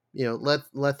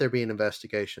 let there be an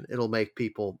investigation. It'll make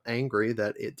people angry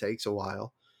that it takes a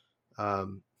while,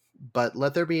 but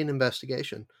let there be an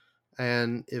investigation.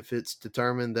 And if it's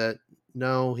determined that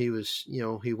no, he's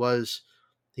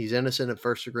innocent of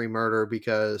first-degree murder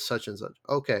because such and such,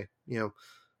 okay,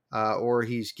 or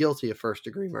he's guilty of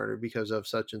first-degree murder because of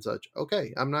such and such.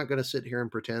 Okay, I'm not going to sit here and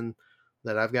pretend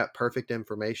that I've got perfect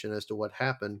information as to what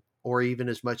happened, or even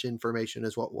as much information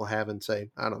as what we'll have in, say,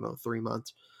 3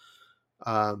 months.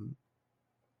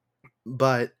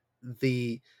 But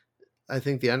I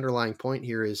think the underlying point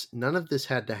here is none of this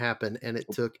had to happen, and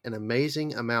it took an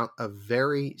amazing amount of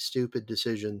very stupid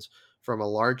decisions from a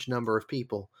large number of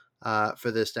people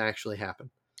for this to actually happen.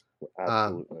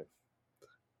 Absolutely.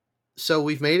 So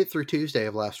we've made it through Tuesday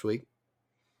of last week.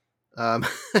 Yeah,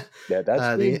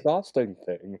 that's the exhausting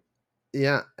thing.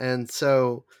 Yeah, and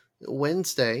so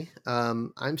Wednesday,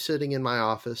 I'm sitting in my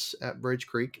office at Bridge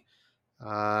Creek,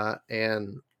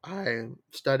 and I'm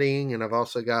studying, and I've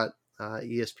also got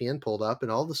ESPN pulled up,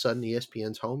 and all of a sudden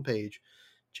ESPN's homepage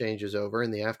changes over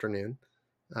in the afternoon.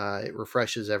 It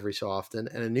refreshes every so often,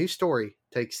 and a new story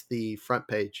takes the front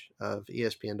page of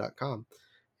ESPN.com.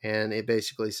 And it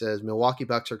basically says Milwaukee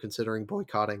Bucks are considering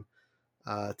boycotting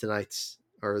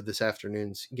this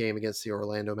afternoon's game against the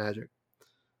Orlando Magic.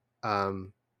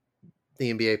 The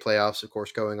NBA playoffs, of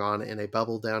course, going on in a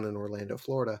bubble down in Orlando,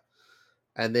 Florida.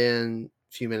 And then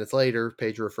a few minutes later,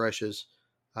 page refreshes.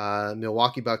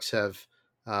 Milwaukee Bucks have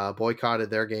boycotted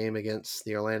their game against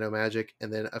the Orlando Magic.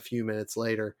 And then a few minutes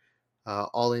later,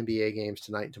 all NBA games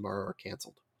tonight and tomorrow are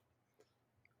canceled.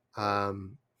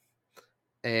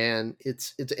 And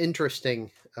it's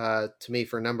interesting to me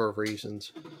for a number of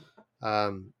reasons.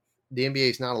 The NBA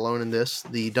is not alone in this.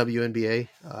 The WNBA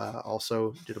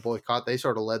also did a boycott. They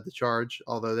sort of led the charge,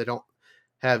 although they don't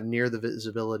have near the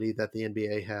visibility that the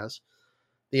NBA has.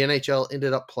 The NHL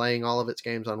ended up playing all of its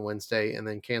games on Wednesday and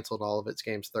then canceled all of its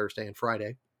games Thursday and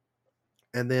Friday.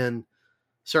 And then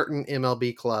certain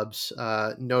MLB clubs,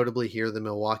 notably here the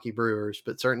Milwaukee Brewers,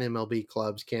 but certain MLB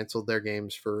clubs canceled their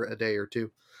games for a day or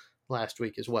two last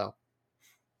week as well.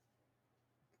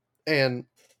 And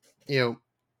you know,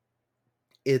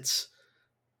 it's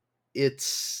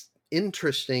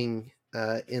interesting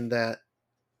in that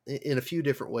in a few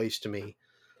different ways to me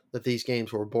that these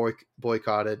games were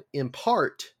boycotted, in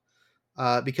part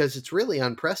because it's really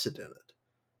unprecedented.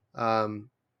 Um,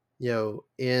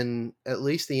 in at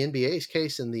least the NBA's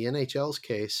case and the NHL's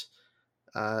case,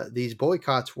 these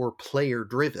boycotts were player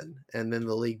driven. And then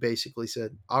the league basically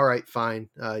said, all right, fine.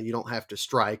 You don't have to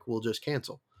strike. We'll just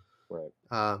cancel. Right.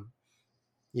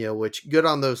 Which good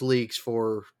on those leagues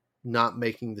for not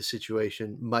making the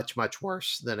situation much, much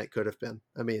worse than it could have been.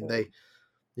 I mean, Right.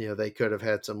 they could have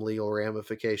had some legal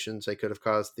ramifications. They could have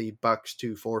caused the Bucks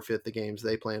to forfeit the games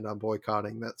they planned on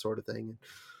boycotting, that sort of thing. And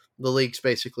the leagues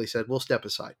basically said, we'll step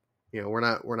aside. We're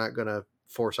not going to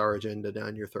force our agenda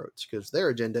down your throats, because their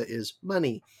agenda is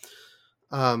money.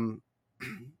 But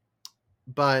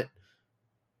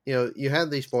you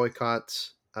had these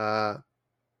boycotts, and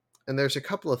there's a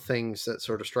couple of things that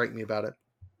sort of strike me about it.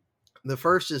 The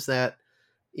first is that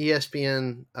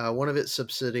ESPN, one of its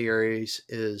subsidiaries,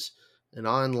 is an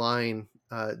online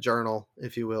journal,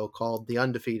 if you will, called The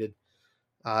Undefeated,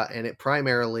 and it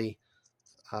primarily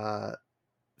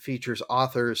features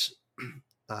authors,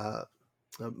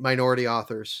 minority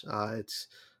authors. It's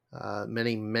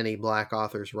many black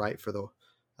authors write for the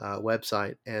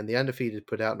website, and The Undefeated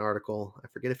put out an article, I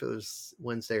forget if it was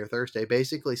Wednesday or Thursday,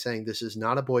 basically saying this is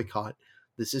not a boycott,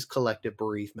 this is collective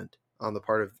bereavement on the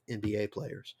part of NBA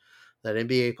players. That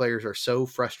NBA players are so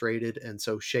frustrated and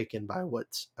so shaken by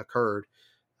what's occurred,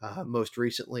 most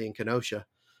recently in Kenosha,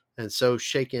 and so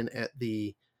shaken at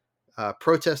the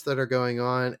protests that are going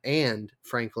on, and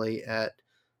frankly at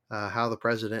how the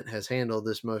president has handled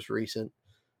this most recent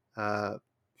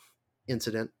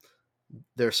incident.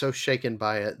 They're so shaken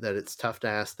by it that it's tough to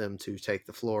ask them to take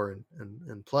the floor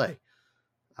and play.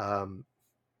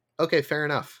 Okay, fair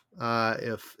enough.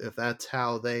 If that's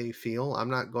how they feel, I'm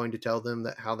not going to tell them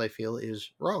that how they feel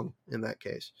is wrong in that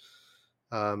case.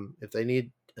 If they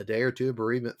need a day or two of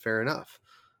bereavement, fair enough.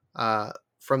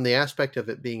 From the aspect of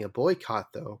it being a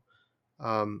boycott, though,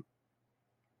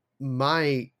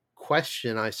 my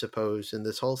question, I suppose, in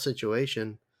this whole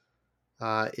situation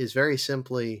is very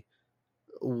simply,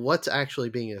 what's actually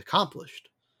being accomplished?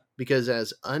 Because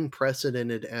as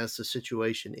unprecedented as the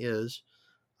situation is,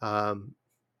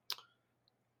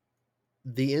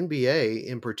 the NBA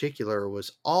in particular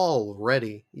was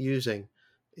already using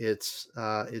its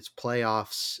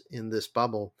playoffs in this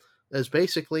bubble as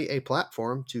basically a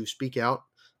platform to speak out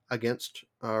against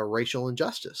racial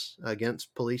injustice,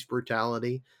 against police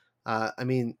brutality. I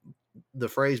mean, the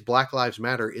phrase Black Lives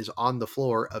Matter is on the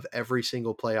floor of every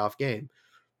single playoff game.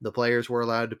 The players were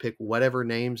allowed to pick whatever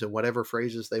names and whatever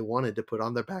phrases they wanted to put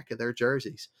on the back of their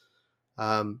jerseys.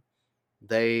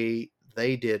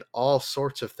 They did all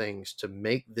sorts of things to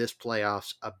make this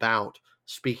playoffs about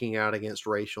speaking out against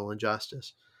racial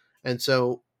injustice. And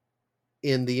so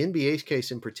in the NBA's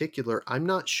case in particular, I'm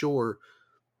not sure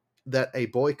that a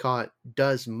boycott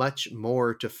does much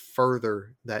more to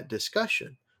further that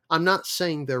discussion. I'm not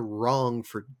saying they're wrong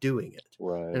for doing it.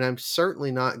 Right. And I'm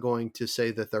certainly not going to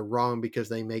say that they're wrong because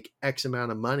they make X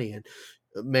amount of money. And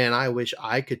man, I wish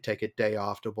I could take a day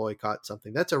off to boycott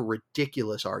something. That's a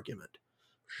ridiculous argument.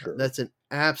 Sure. That's an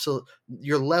absolute,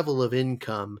 your level of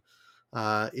income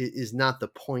is not the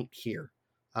point here.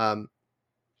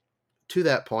 To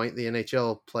that point, the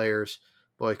NHL players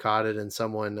boycotted, and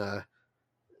someone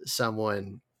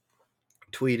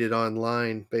tweeted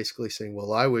online basically saying,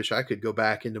 well, I wish I could go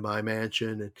back into my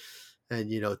mansion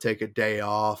and take a day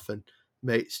off and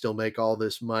still make all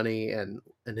this money. And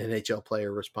an NHL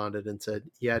player responded and said,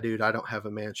 yeah, dude, I don't have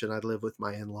a mansion. I live with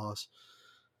my in-laws.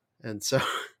 And so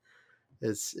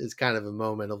it's kind of a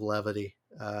moment of levity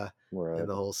in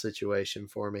the whole situation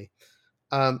for me.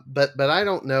 But I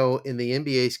don't know in the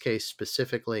NBA's case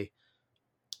specifically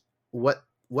what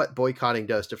boycotting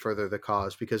does to further the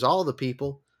cause, because all the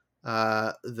people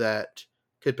that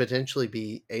could potentially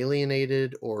be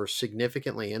alienated or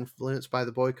significantly influenced by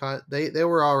the boycott, they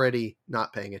were already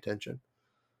not paying attention.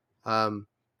 The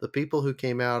people who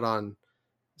came out on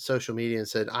social media and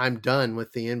said, I'm done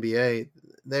with the NBA,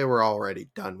 they were already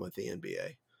done with the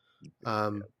NBA.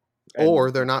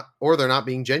 Or they're not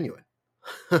being genuine.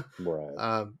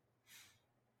 Right.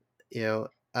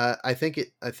 I think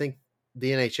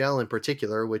the NHL in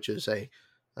particular, which is a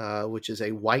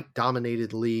white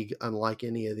dominated league, unlike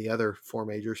any of the other four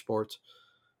major sports,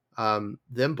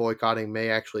 them boycotting may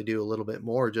actually do a little bit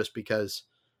more, just because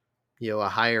a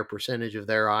higher percentage of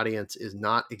their audience is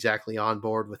not exactly on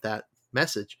board with that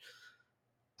message.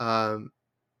 But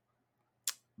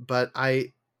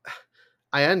I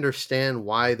understand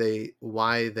why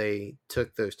they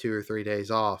took those 2 or 3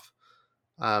 days off.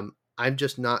 I'm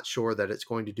just not sure that it's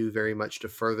going to do very much to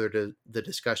further the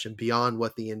discussion beyond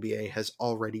what the NBA has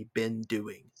already been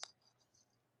doing.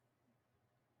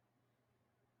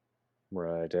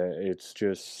 Right. It's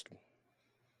just,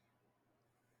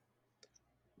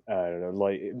 I don't know.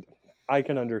 Like, I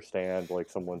can understand like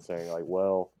someone saying like,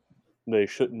 well, they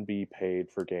shouldn't be paid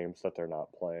for games that they're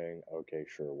not playing. Okay,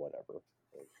 sure, whatever.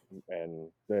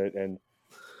 And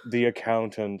the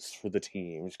accountants for the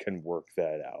teams can work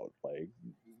that out. Like,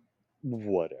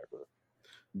 whatever.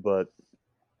 But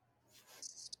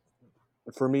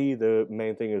for me, the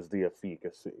main thing is the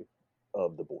efficacy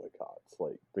of the boycotts.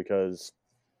 Like, because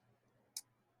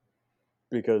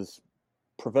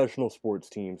professional sports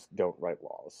teams don't write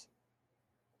laws,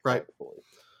 Right. thankfully.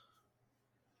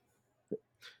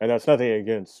 And that's nothing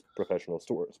against professional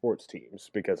sports teams,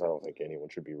 because I don't think anyone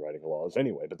should be writing laws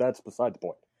anyway. But that's beside the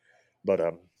point. But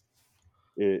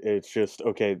it's just,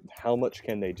 okay, how much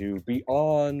can they do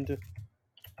beyond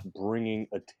bringing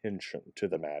attention to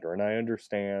the matter? And I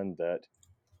understand that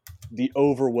the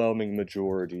overwhelming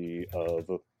majority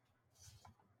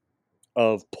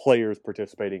of players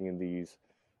participating in these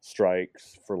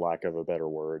strikes, for lack of a better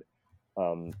word,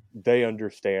 they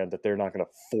understand that they're not going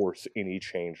to force any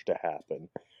change to happen.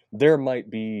 There might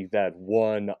be that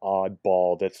one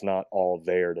oddball that's not all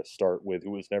there to start with,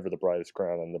 who was never the brightest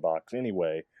crown in the box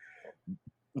anyway,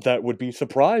 that would be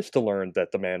surprised to learn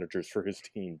that the managers for his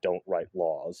team don't write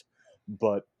laws.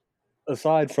 But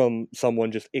aside from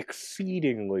someone just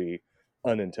exceedingly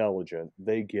unintelligent,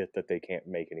 they get that they can't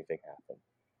make anything happen.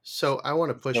 So I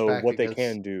want to push So back what they against.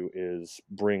 can do is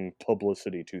bring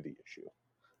publicity to the issue.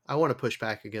 I want to push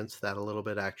back against that a little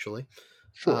bit, actually,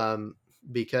 Sure.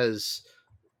 because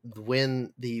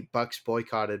when the Bucks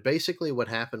boycotted, basically what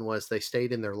happened was they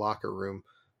stayed in their locker room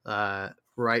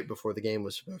right before the game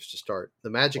was supposed to start. The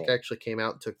Magic Right. actually came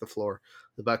out and took the floor.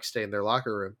 The Bucks stayed in their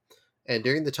locker room, and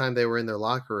during the time they were in their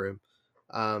locker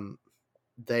room,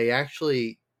 they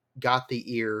actually got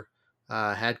the ear.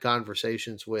 Had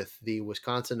conversations with the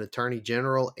Wisconsin Attorney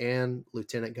General and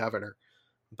Lieutenant Governor,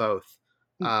 both.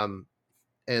 Um,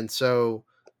 and so,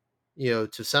 to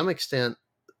some extent,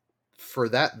 for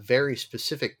that very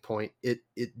specific point, it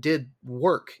did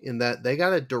work in that they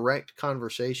got a direct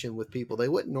conversation with people they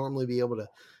wouldn't normally be able to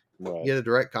Right. get a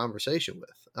direct conversation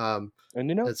with. And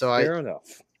And so fair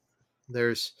enough.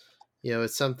 there's,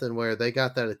 it's something where they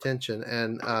got that attention,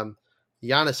 and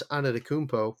Giannis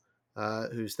Antetokounmpo,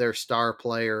 who's their star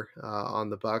player on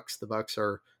the Bucks. The Bucks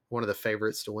are one of the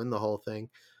favorites to win the whole thing.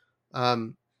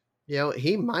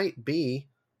 He might be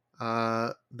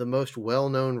the most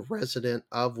well-known resident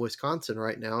of Wisconsin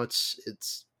right now.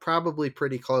 It's probably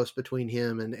pretty close between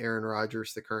him and Aaron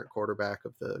Rodgers, the current quarterback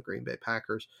of the Green Bay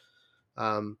Packers.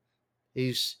 Um,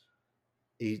 he's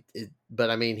but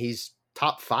I mean, he's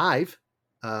top five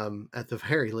at the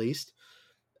very least,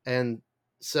 and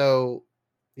so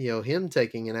him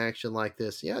taking an action like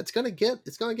this, yeah, it's gonna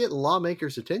get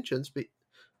lawmakers' attentions,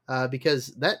 because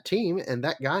that team and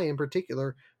that guy in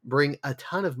particular bring a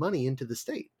ton of money into the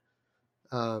state.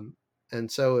 Um, and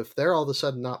so if they're all of a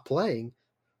sudden not playing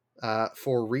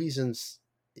for reasons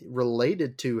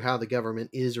related to how the government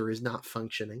is or is not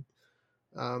functioning,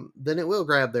 then it will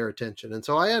grab their attention. And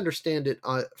so I understand it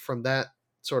from that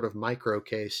sort of micro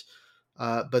case.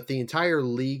 But the entire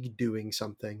league doing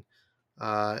something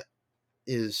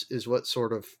is what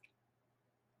sort of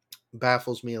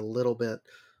baffles me a little bit,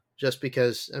 just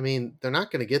because, I mean, they're not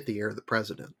going to get the ear of the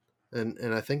president.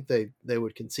 And I think they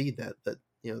would concede that the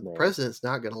Right. president's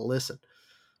not going to listen.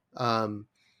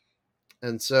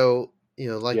 And so,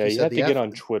 like Yeah, you you said, have to get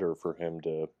on Twitter for him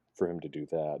to do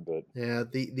that. But yeah,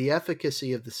 the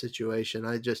efficacy of the situation,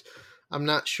 I'm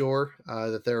not sure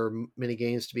that there are many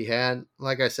gains to be had.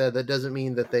 Like I said, that doesn't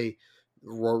mean that they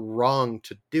were wrong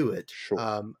to do it. sure.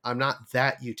 I'm not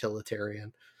that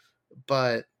utilitarian,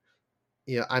 but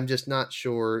I'm just not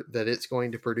sure that it's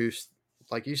going to produce,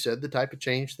 like you said, the type of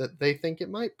change that they think it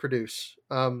might produce.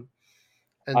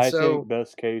 And I think so,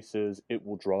 best case is it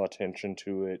will draw attention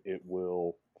to it. It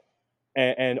will,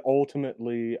 and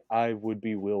ultimately, I would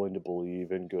be willing to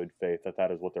believe in good faith that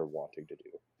that is what they're wanting to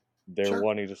do. They're sure,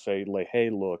 wanting to say, like,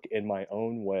 hey, look, in my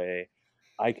own way,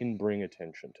 I can bring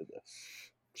attention to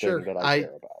this thing sure. that I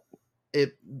care about.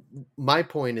 It, my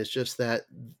point is just that,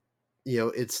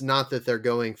 it's not that they're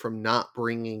going from not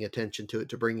bringing attention to it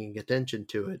to bringing attention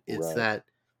to it. It's Right, that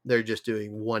they're just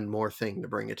doing one more thing to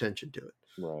bring attention to it.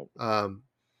 right. Um,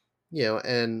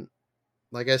 and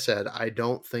like I said, I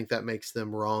don't think that makes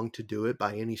them wrong to do it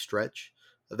by any stretch.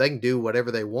 They can do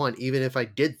whatever they want, even if I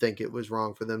did think it was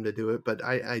wrong for them to do it. But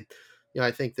I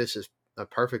think this is a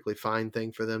perfectly fine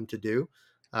thing for them to do.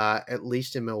 At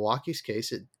least in Milwaukee's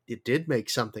case, it did make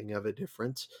something of a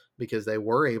difference because they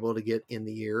were able to get in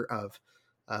the ear of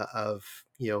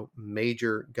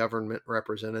major government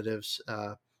representatives,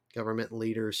 government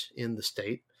leaders in the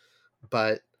state.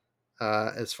 But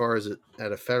as far as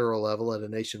at a federal level, at a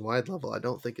nationwide level, I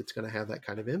don't think it's going to have that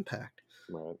kind of impact.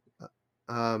 Right.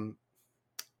 Um,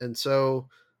 and so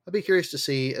I'd be curious to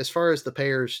see, as far as the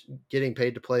payers getting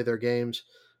paid to play their games,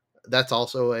 that's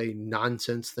also a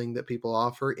nonsense thing that people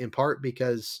offer, in part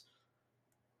because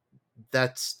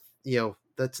that's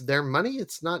their money.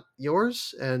 It's not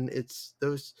yours, and it's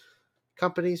those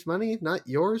companies' money, not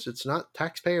yours. It's not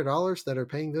taxpayer dollars that are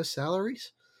paying those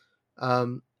salaries.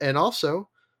 And also,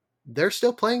 they're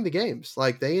still playing the games.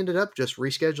 Like, they ended up just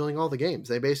rescheduling all the games.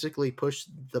 They basically pushed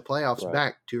the playoffs Right.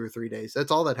 back 2 or 3 days.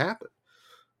 That's all that happened.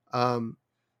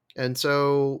 And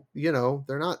so,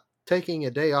 they're not taking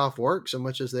a day off work so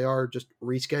much as they are just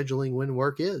rescheduling when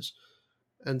work is.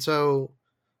 And so,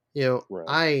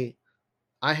 Right.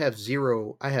 I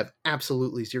have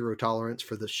absolutely zero tolerance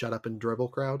for the shut up and dribble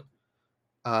crowd.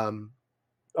 Um,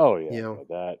 Oh you yeah, know, no,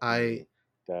 that I,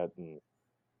 that mm,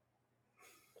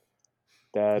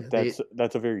 yeah, that they,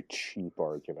 that's a very cheap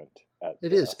argument at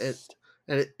it is, best.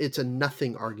 and it's a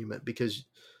nothing argument because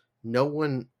no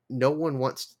one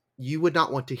wants, you would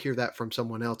not want to hear that from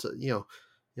someone else.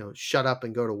 Shut up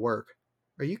and go to work.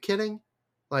 Are you kidding?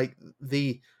 Like,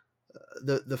 the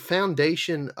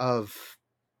foundation of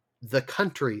the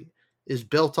country is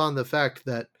built on the fact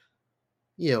that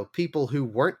people who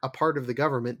weren't a part of the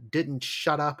government didn't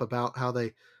shut up about how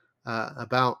they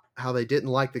didn't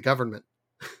like the government.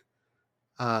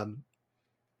 um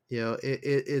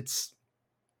it's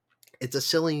a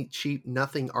silly, cheap,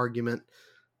 nothing argument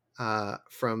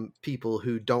from people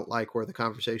who don't like where the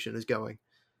conversation is going.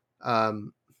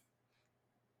 um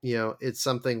it's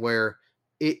something where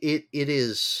it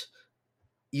is,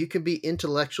 you can be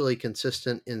intellectually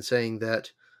consistent in saying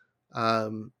that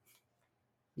um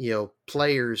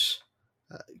players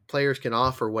players can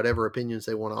offer whatever opinions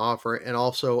they want to offer, and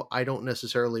also I don't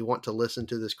necessarily want to listen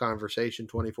to this conversation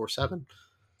 24/7.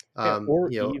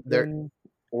 Yeah, There.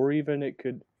 or even it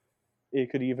could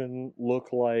even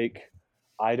look like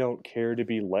I don't care to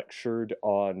be lectured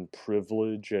on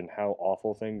privilege and how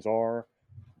awful things are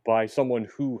by someone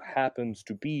who happens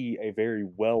to be a very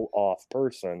well-off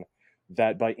person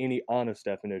that by any honest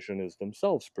definition is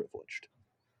themselves privileged.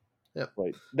 Yeah.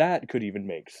 Like that could even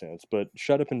make sense, but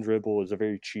shut up and dribble is a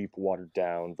very cheap, watered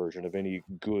down version of any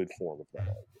good form of that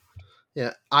argument.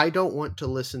 Yeah, I don't want to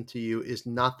listen to you is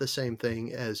not the same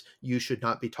thing as you should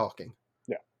not be talking.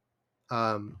 Yeah.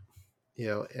 um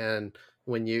and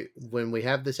when we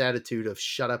have this attitude of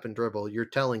shut up and dribble, you're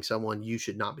telling someone you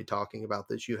should not be talking about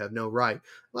this, you have no right.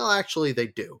 Well, actually they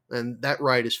do, and that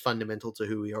right is fundamental to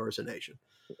who we are as a nation.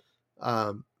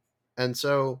 um and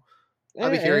so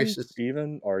I'll be curious And to.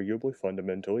 even arguably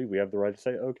fundamentally, we have the right to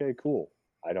say, okay, cool.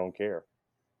 I don't care.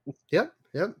 Yep,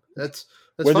 yep, that's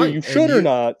Whether fine. you and should or you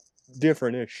not,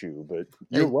 different issue, but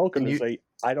you're and welcome and to you say,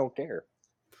 I don't care.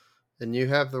 and you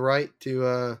have the right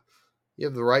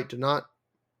to not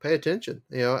pay attention,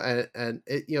 and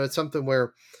it's something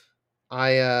where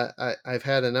I've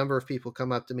had a number of people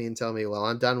come up to me and tell me, well,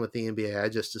 I'm done with the NBA, I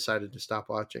just decided to stop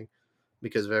watching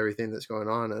because of everything that's going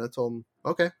on. And I told them,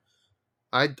 okay,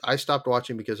 I stopped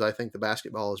watching because I think the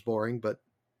basketball is boring, but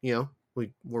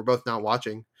we're both not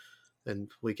watching,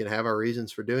 and we can have our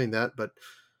reasons for doing that. But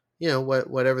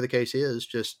whatever the case is,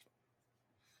 just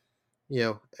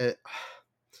it,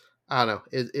 I don't know.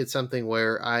 It's something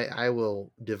where I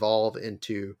will devolve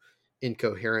into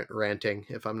incoherent ranting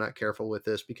if I'm not careful with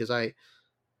this, because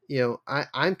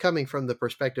I'm coming from the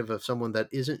perspective of someone that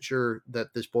isn't sure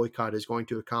that this boycott is going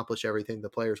to accomplish everything the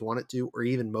players want it to, or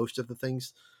even most of the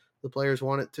things the players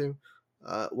want it to,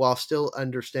 while still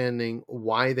understanding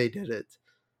why they did it,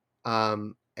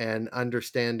 and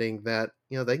understanding that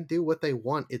they can do what they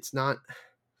want. It's not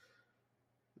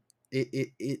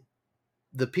it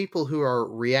the people who are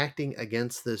reacting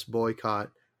against this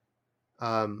boycott.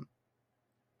 um,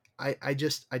 I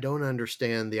don't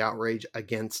understand the outrage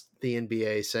against the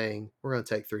NBA saying we're going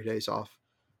to take 3 days off,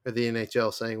 or the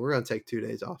NHL saying we're going to take 2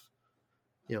 days off.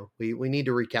 We need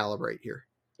to recalibrate here.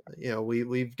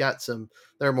 We've got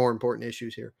there are more important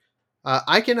issues here.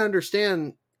 I can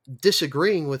understand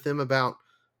disagreeing with them about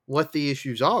what the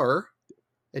issues are,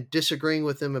 and disagreeing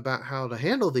with them about how to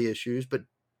handle the issues, but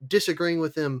disagreeing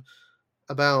with them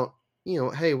about,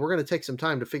 hey, we're going to take some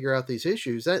time to figure out these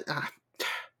issues.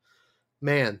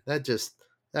 man,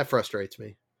 that frustrates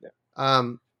me. Yeah.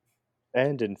 Um,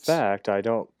 And in fact, I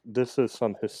don't. This is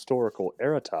some historical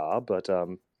errata, but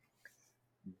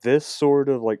this sort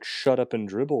of like shut up and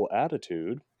dribble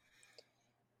attitude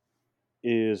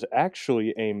is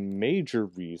actually a major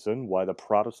reason why the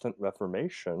Protestant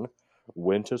Reformation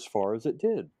went as far as it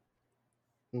did.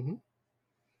 mhm.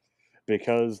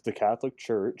 Because the Catholic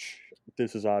Church,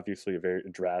 this is obviously a very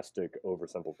drastic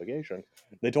oversimplification,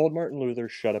 they told Martin Luther,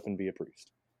 shut up and be a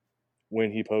priest,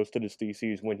 when he posted his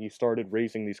theses, when he started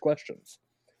raising these questions.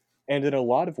 And in a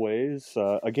lot of ways,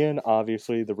 again,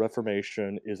 obviously, the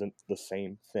Reformation isn't the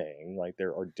same thing. Like,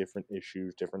 there are different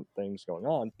issues, different things going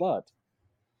on, but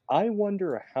I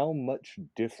wonder how much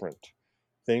different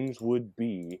things would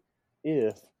be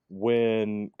if,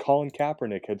 when Colin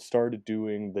Kaepernick had started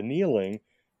doing the kneeling,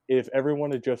 if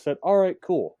everyone had just said, all right,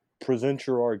 cool, present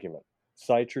your argument,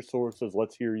 cite your sources,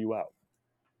 let's hear you out,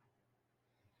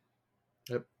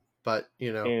 Yep. But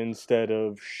instead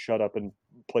of shut up and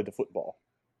play the football.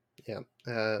 yeah.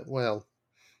 Well,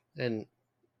 and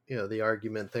the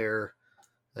argument there,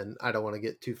 and I don't want to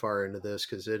get too far into this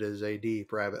because it is a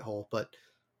deep rabbit hole, but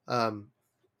um,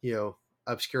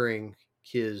 obscuring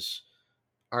his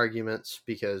arguments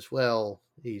because, well,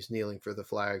 he's kneeling for the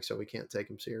flag, so we can't take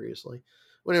him seriously.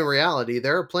 When in reality,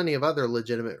 there are plenty of other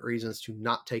legitimate reasons to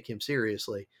not take him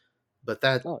seriously, but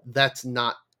Oh, that's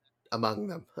not among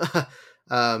them.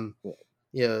 um, yeah.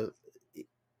 you know,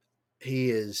 he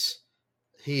is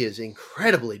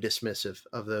incredibly dismissive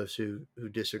of those who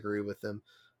disagree with them,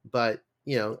 but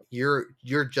you're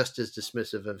just as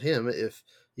dismissive of him if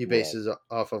you base Right. it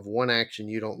off of one action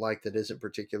you don't like that isn't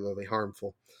particularly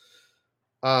harmful.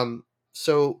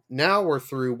 So now we're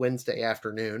through Wednesday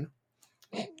afternoon.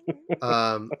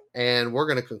 And we're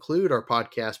going to conclude our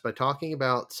podcast by talking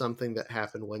about something that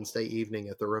happened Wednesday evening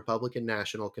at the Republican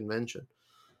National Convention.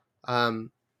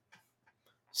 Um,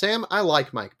 Sam, I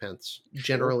like Mike Pence, Sure.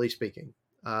 generally speaking.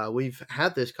 We've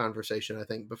had this conversation, I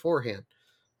think, beforehand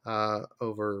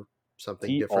over something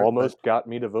He different, but almost got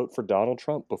me to vote for Donald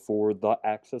Trump before the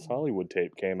Access Hollywood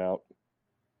tape came out.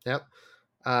 yep.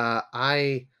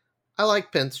 I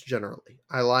like Pence generally.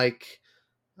 I like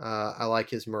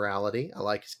his morality. I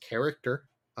like his character.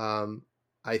 Um,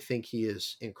 I think he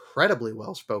is incredibly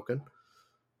well spoken.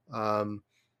 Um,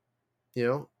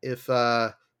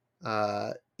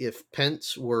 if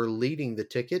Pence were leading the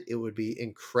ticket, it would be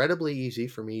incredibly easy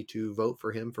for me to vote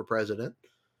for him for president.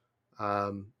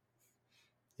 Um,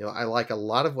 I like a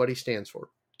lot of what he stands for.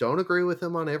 Don't agree with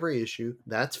him on every issue.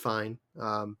 That's fine.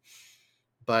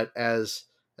 But as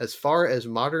far as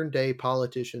modern day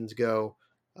politicians go,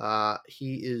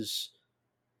 he is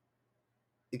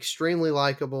extremely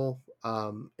likable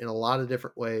in a lot of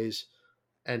different ways,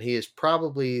 and he is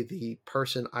probably the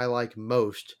person I like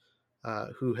most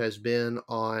who has been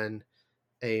on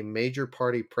a major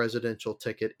party presidential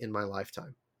ticket in my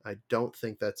lifetime. I don't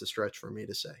think that's a stretch for me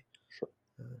to say. Sure.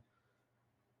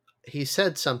 He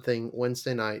said something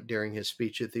Wednesday night during his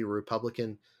speech at the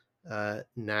Republican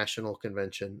National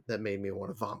Convention that made me want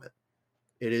to vomit.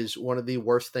 It is one of the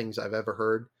worst things I've ever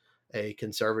heard a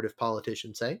conservative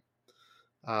politician say.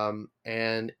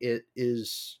 And it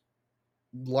is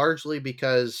largely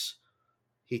because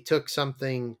he took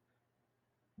something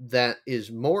that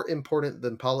is more important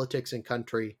than politics and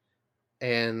country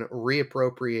and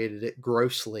reappropriated it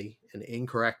grossly and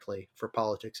incorrectly for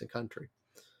politics and country.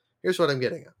 Here's what I'm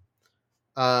getting at.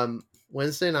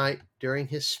 Wednesday night during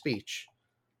his speech,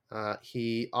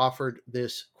 he offered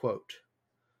this quote.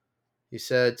 He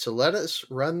said, "So let us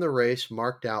run the race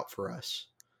marked out for us.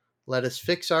 Let us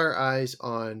fix our eyes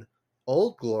on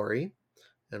Old Glory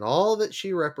and all that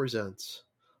she represents.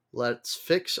 Let's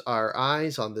fix our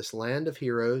eyes on this land of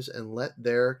heroes and let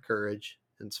their courage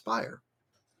inspire."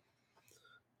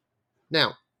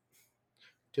 Now,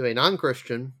 to a non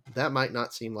Christian, that might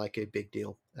not seem like a big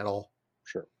deal at all.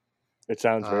 Sure. It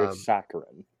sounds very Um,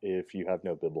 saccharine if you have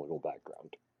no biblical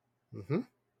background. mhm.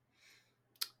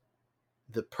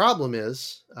 The problem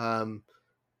is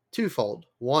twofold.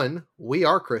 One, we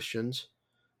are Christians.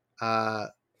 Uh,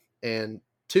 and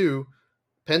two,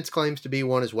 Pence claims to be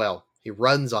one as well. He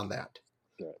runs on that.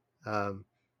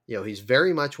 Right. He's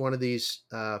very much one of these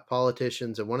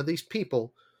politicians and one of these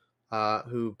people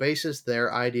who bases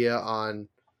their idea on,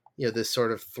 this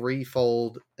sort of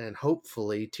threefold and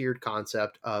hopefully tiered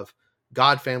concept of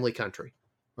God, family, country.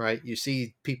 Right? You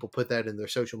see people put that in their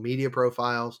social media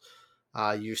profiles.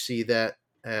 You see that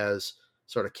as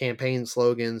sort of campaign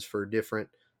slogans for different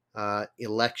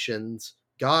elections.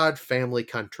 God, family,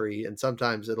 country, and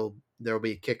sometimes there'll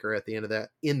be a kicker at the end of that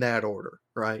in that order,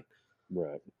 right?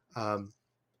 Right.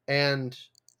 And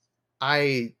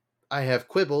I I have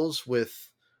quibbles with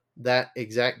that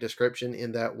exact description,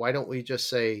 in that why don't we just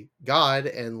say God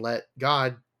and let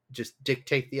God just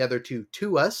dictate the other two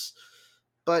to us?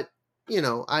 But,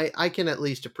 I can at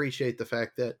least appreciate the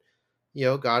fact that,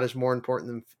 God is more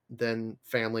important than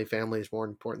family. Family is more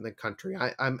important than country.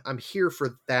 I'm here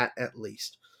for that at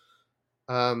least.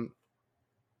 But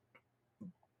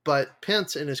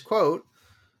Pence, in his quote,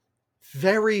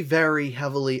 very, very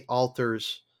heavily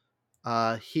alters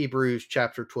Hebrews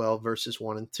chapter 12, verses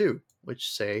 1 and 2,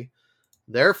 which say,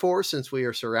 "Therefore, since we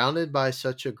are surrounded by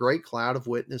such a great cloud of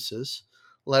witnesses,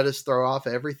 let us throw off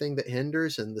everything that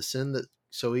hinders and the sin that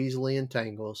so easily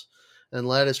entangles, and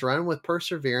let us run with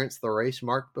perseverance the race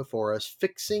marked before us,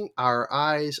 fixing our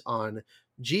eyes on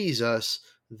Jesus,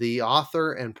 the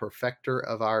author and perfecter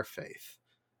of our faith.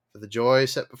 For the joy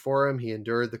set before him, he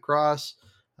endured the cross,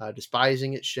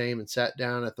 despising its shame, and sat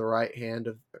down at the right hand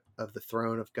of the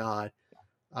throne of God."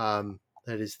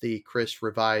 That is the Chris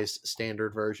Revised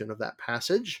Standard Version of that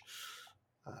passage,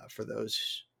 for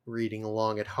those reading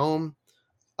along at home.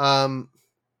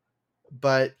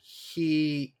 But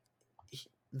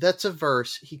that's a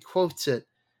verse, he quotes it,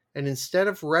 and instead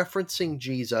of referencing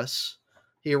Jesus,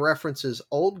 he references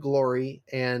Old Glory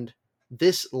and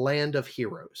this land of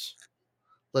heroes.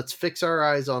 Let's fix our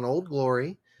eyes on Old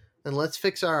Glory, and let's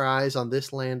fix our eyes on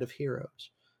this land of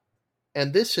heroes.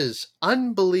 And this is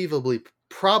unbelievably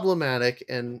problematic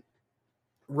and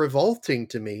revolting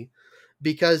to me,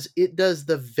 because it does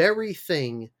the very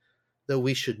thing that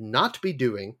we should not be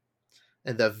doing,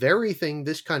 and the very thing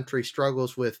this country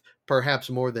struggles with perhaps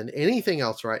more than anything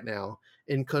else right now,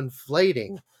 in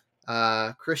conflating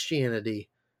Christianity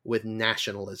with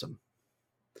nationalism.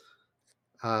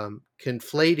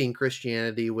 Conflating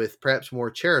Christianity with, perhaps more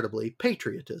charitably,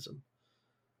 patriotism.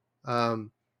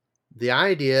 The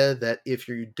idea that if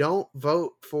you don't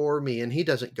vote for me, and he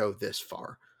doesn't go this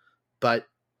far, but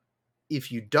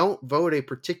if you don't vote a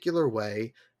particular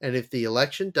way, and if the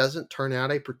election doesn't turn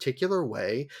out a particular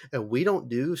way, and we don't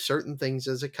do certain things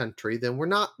as a country, then we're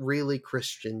not really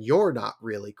Christian. You're not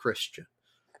really Christian.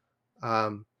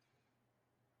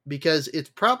 Because it's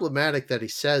problematic that he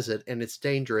says it, and it's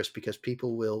dangerous because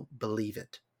people will believe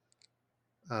it.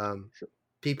 Sure.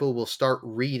 People will start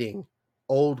reading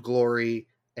Old Glory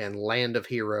and Land of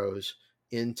Heroes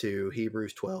into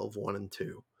Hebrews 12, 1 and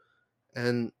 2.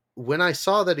 And when I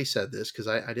saw that he said this, because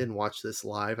I didn't watch this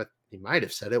live, he might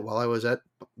have said it while I was at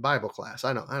Bible class.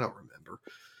 I don't remember.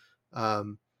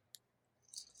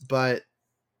 But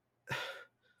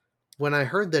when I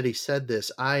heard that he said this,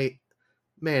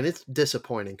 it's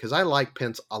disappointing, because I like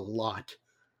Pence a lot,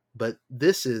 but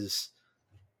this is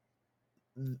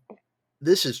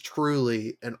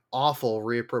truly an awful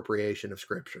reappropriation of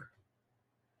Scripture.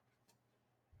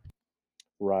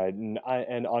 Right, and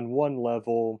on one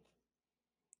level,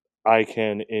 I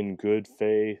can, in good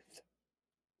faith,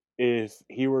 if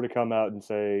he were to come out and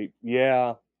say,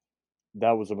 "Yeah,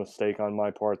 that was a mistake on my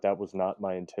part. That was not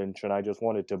my intention. I just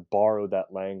wanted to borrow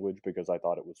that language because I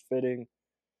thought it was fitting."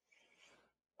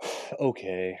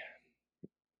 Okay,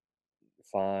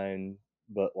 fine,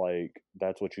 but like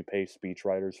that's what you pay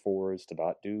speechwriters for, is to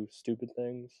not do stupid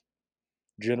things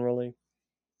generally.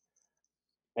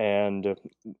 And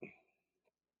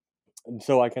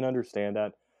so I can understand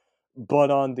that.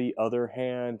 But on the other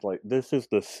hand, like, this is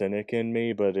the cynic in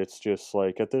me, but it's just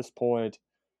like, at this point,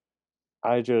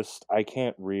 I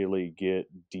can't really get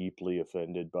deeply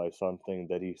offended by something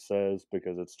that he says,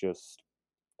 because it's just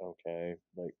okay,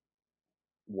 like,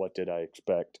 what did I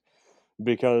expect?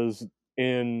 Because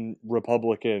in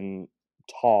Republican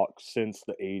talk since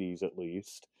the 80s at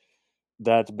least,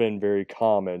 that's been very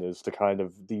common, is to kind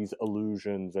of these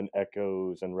allusions and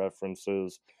echoes and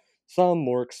references, some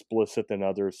more explicit than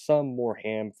others, some more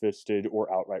ham-fisted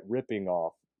or outright ripping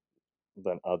off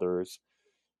than others,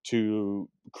 to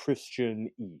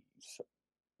Christianese.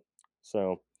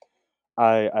 So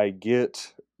I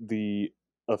get the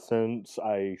offense,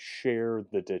 I share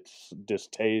the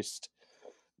distaste,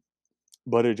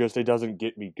 but it doesn't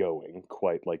get me going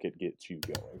quite like it gets you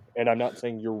going. And I'm not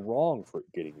saying you're wrong for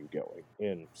getting you going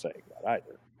in saying that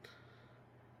either.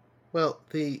 Well,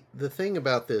 the thing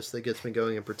about this that gets me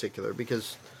going in particular,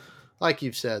 because, like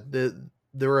you've said, the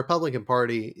Republican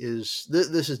Party is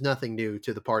this is nothing new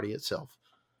to the party itself.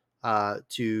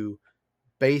 To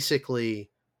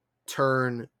basically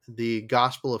turn the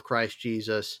gospel of Christ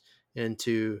Jesus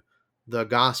into the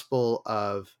gospel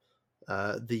of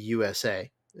the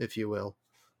USA, if you will,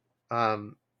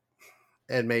 and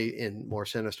may, in more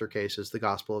sinister cases, the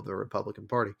gospel of the Republican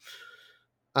Party.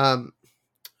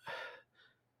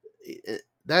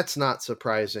 That's not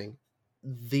surprising.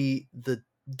 The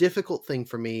difficult thing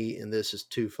for me in this is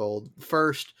twofold.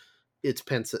 First, it's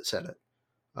Pence that said it,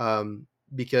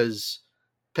 because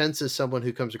Pence is someone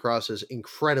who comes across as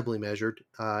incredibly measured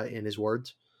in his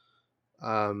words.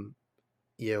 Um,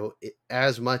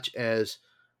 as much as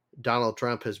Donald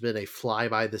Trump has been a fly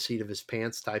by the seat of his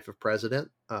pants type of president,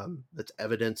 that's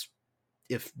evidenced,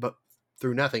 if but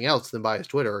through nothing else than by his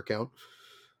Twitter account.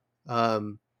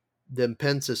 Then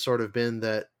Pence has sort of been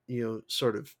that,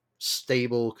 sort of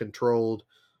stable, controlled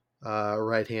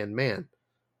right hand man.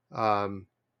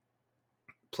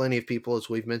 Plenty of people, as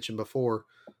we've mentioned before,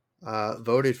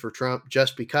 voted for Trump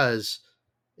just because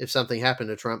if something happened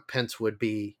to Trump, Pence would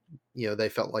be, they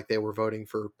felt like they were voting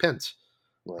for Pence.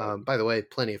 Right. By the way,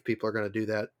 plenty of people are going to do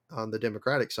that on the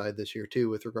Democratic side this year too,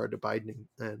 with regard to Biden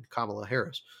and Kamala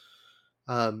Harris.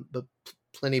 But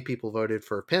plenty of people voted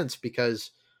for Pence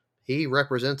because he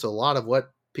represents a lot of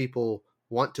what people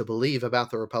want to believe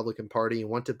about the Republican Party and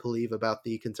want to believe about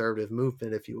the conservative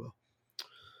movement, if you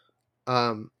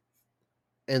will.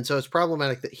 And so it's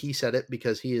problematic that he said it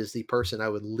because he is the person I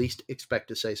would least expect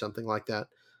to say something like that,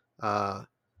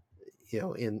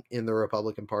 in the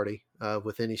Republican Party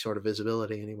with any sort of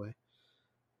visibility anyway.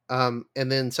 And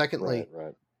then secondly,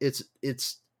 Right.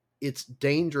 It's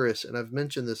dangerous, and I've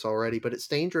mentioned this already, but it's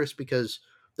dangerous because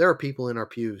there are people in our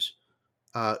pews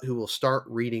who will start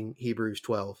reading Hebrews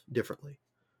 12 differently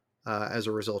as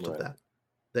a result of that.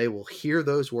 They will hear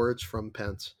those words from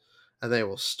Pence, and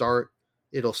it'll start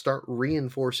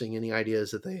reinforcing any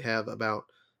ideas that they have about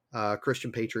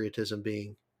Christian patriotism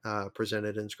being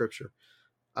presented in Scripture.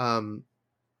 To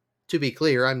be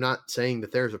clear, I'm not saying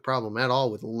that there's a problem at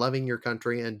all with loving your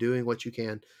country and doing what you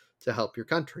can to help your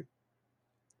country.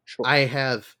 Sure. I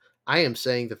am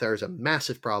saying that there's a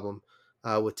massive problem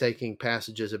with taking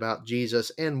passages about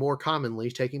Jesus, and more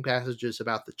commonly taking passages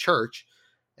about the church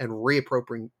and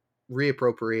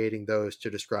reappropriating those to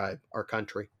describe our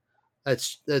country.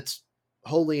 That's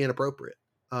wholly inappropriate.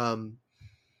 Because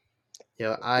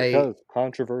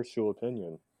controversial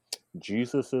opinion,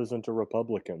 Jesus isn't a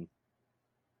Republican.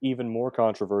 Even more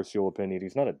controversial opinion,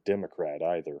 he's not a Democrat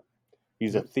either.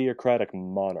 He's a theocratic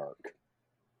monarch.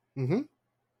 Mm-hmm.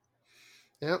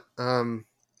 Yep.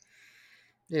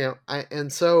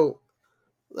 And so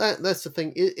that's the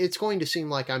thing. It's going to seem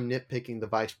like I'm nitpicking the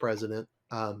vice president.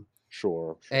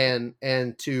 Sure. And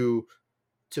to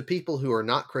people who are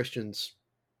not Christians,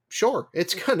 sure,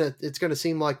 it's gonna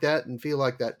seem like that and feel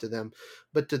like that to them.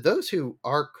 But to those who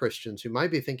are Christians who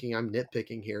might be thinking I'm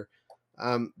nitpicking here,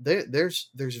 there's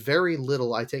very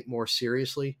little I take more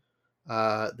seriously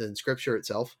than Scripture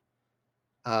itself.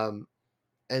 And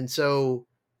so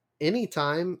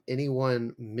anytime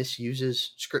anyone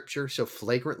misuses Scripture so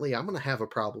flagrantly, I'm going to have a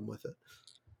problem with it.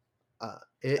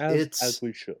 As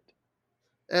we should.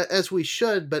 As we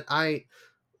should, but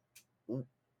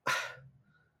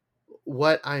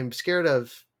what I'm scared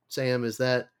of, Sam, is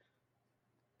that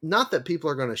not that people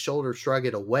are going to shoulder shrug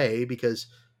it away, because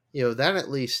that at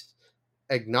least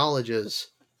acknowledges,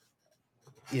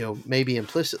 maybe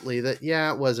implicitly that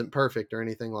it wasn't perfect or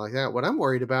anything like that. What I'm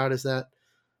worried about is that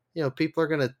people are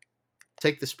going to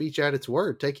take the speech at its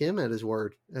word, take him at his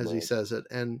word as he says it,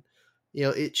 and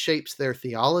it shapes their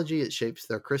theology, it shapes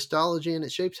their Christology, and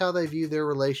it shapes how they view their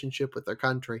relationship with their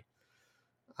country.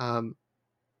 I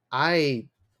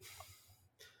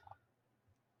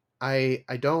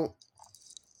don't,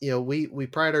 we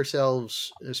pride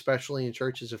ourselves, especially in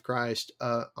churches of Christ,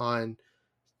 on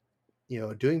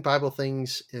doing Bible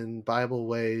things in Bible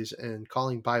ways and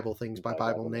calling Bible things by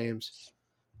Bible names.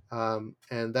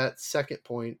 And that second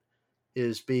point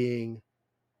is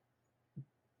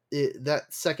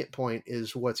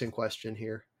what's in question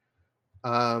here.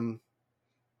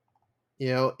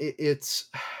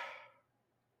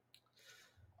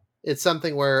 It's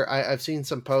something where I've seen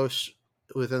some posts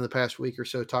within the past week or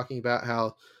so talking about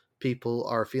how people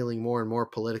are feeling more and more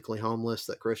politically homeless,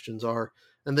 that Christians are,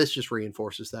 and this just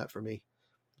reinforces that for me.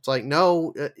 It's like,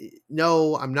 no,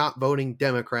 I'm not voting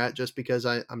Democrat just because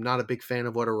I'm not a big fan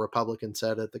of what a Republican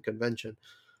said at the convention,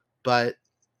 but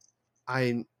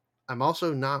I'm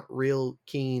also not real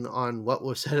keen on what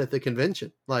was said at the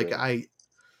convention. Like,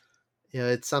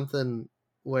 it's something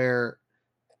where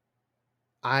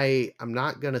I'm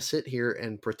not going to sit here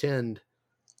and pretend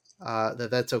that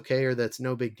that's okay or that's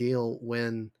no big deal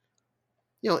when,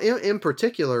 in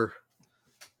particular,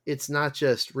 it's not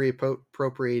just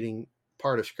reappropriating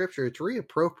part of Scripture, it's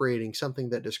reappropriating something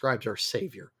that describes our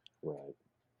Savior. Right.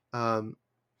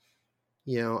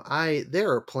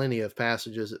 There are plenty of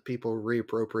passages that people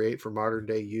reappropriate for modern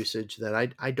day usage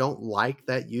that I don't like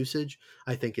that usage.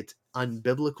 I think it's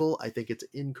unbiblical. I think it's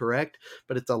incorrect,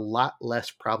 but it's a lot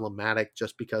less problematic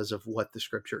just because of what the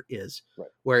scripture is. Right.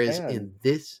 Whereas And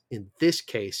in this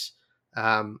case,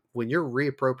 when you're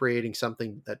reappropriating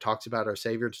something that talks about our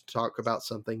Savior to talk about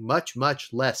something much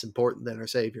less important than our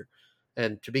Savior,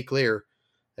 and to be clear,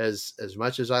 as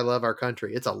much as I love our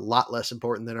country, it's a lot less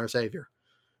important than our Savior.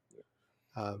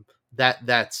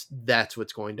 That's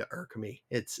what's going to irk me.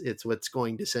 It's what's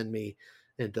going to send me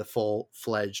into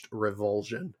full-fledged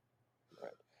revulsion.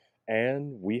 right.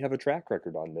 And we have a track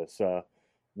record on this.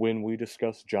 When we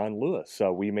discussed John Lewis,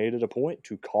 we made it a point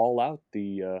to call out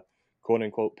the quote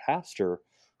unquote pastor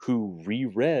who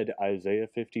reread Isaiah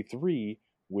 53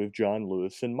 with John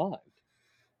Lewis in mind.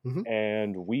 Mm-hmm.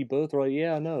 And we both were like,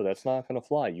 yeah, no, that's not going to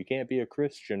fly. You can't be a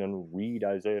Christian and read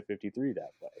Isaiah 53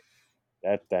 that way.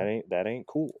 That ain't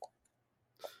cool.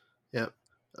 Yeah,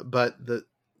 but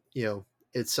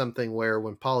it's something where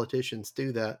when politicians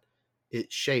do that,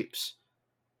 it shapes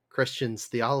Christians'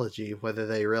 theology, whether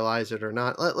they realize it or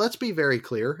not. Let's be very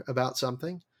clear about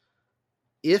something.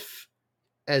 If,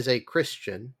 as a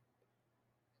Christian,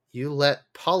 you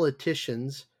let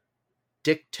politicians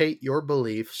dictate your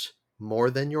beliefs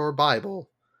more than your Bible,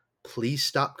 please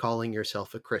stop calling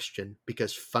yourself a Christian,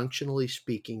 because functionally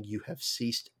speaking, you have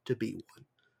ceased to be one.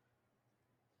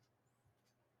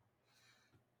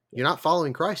 You're not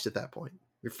following Christ at that point.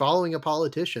 You're following a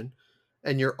politician,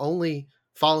 and you're only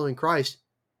following Christ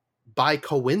by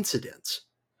coincidence.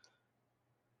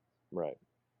 Right.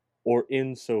 Or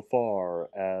insofar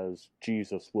as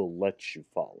Jesus will let you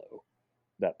follow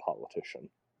that politician.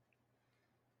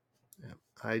 Yeah,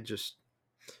 I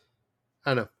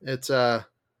don't know. It's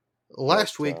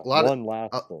last week a lot one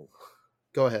last of thing.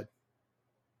 Go ahead.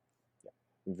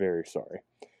 Very sorry.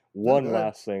 No, One go ahead.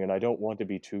 last thing, and I don't want to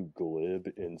be too glib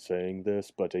in saying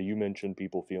this, but you mentioned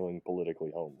people feeling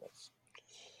politically homeless.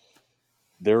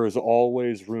 There is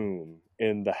always room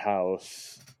in the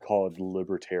house called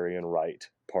libertarian right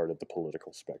part of the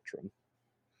political spectrum.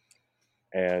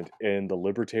 And in the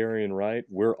libertarian right,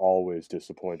 we're always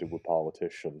disappointed with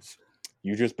politicians.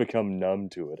 You just become numb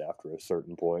to it after a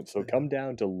certain point. So come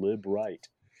down to lib right,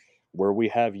 where we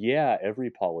have, yeah, every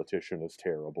politician is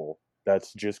terrible.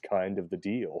 That's just kind of the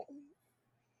deal.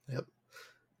 Yep.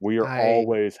 We are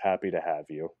always happy to have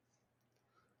you.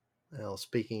 Well,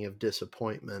 speaking of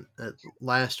disappointment,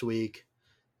 last week,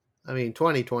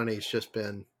 2020 has just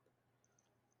been,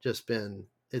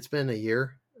 it's been a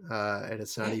year, and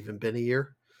it's not even been a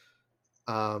year.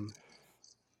 But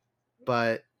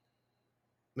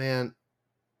man,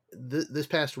 this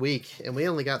past week, and we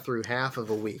only got through half of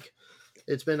a week,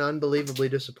 it's been unbelievably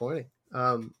disappointing.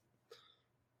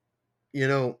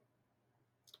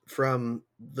 From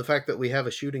the fact that we have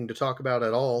a shooting to talk about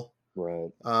at all,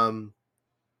 right?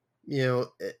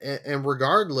 And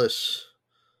regardless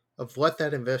of what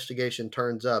that investigation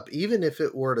turns up, even if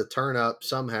it were to turn up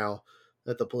somehow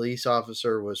that the police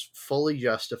officer was fully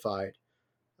justified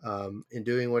in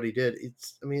doing what he did,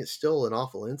 it's still an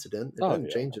awful incident. It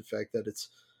doesn't change the fact that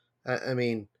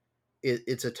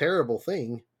it's a terrible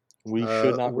thing. We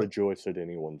should not rejoice at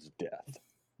anyone's death.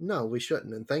 No, we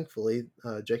shouldn't. And thankfully,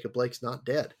 Jacob Blake's not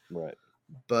dead. Right.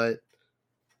 But,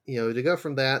 to go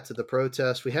from that to the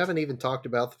protest, we haven't even talked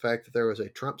about the fact that there was a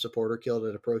Trump supporter killed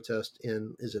at a protest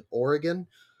in, is it Oregon?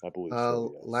 I believe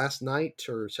so, yes. Last night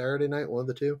or Saturday night, one of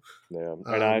the two. Yeah.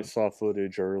 And I saw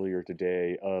footage earlier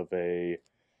today of it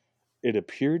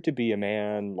appeared to be a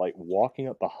man like walking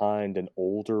up behind an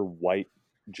older white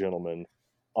gentleman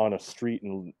on a street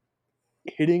and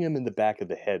hitting him in the back of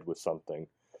the head with something.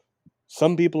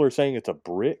 Some people are saying it's a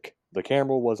brick. The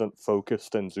camera wasn't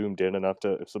focused and zoomed in enough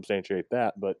to substantiate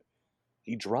that, but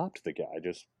he dropped the guy,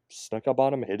 just snuck up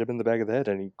on him, hit him in the back of the head,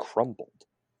 and he crumbled.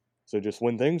 So just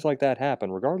when things like that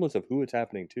happen, regardless of who it's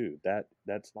happening to,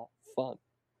 that's not fun.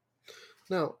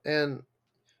 No, and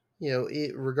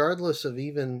regardless of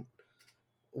even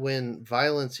when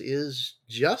violence is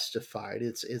justified,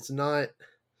 it's not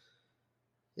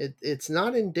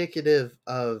indicative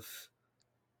of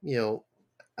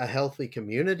a healthy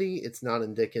community. It's not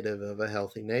indicative of a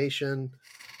healthy nation.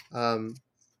 And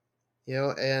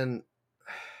I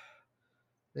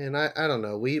don't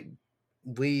know. We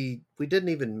didn't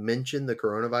even mention the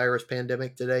coronavirus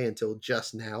pandemic today until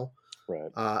just now.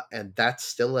 Right. And that's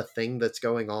still a thing that's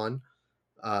going on.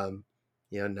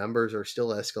 Numbers are still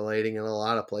escalating in a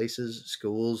lot of places.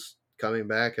 Schools coming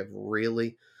back have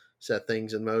really set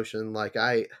things in motion.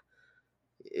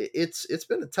 It's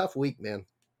been a tough week, man.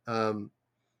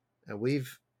 And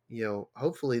we've,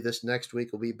 hopefully this next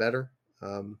week will be better.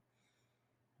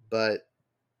 But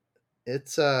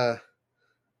it's the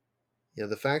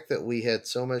fact that we had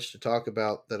so much to talk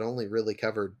about that only really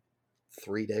covered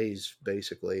 3 days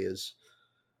basically is,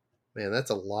 man, that's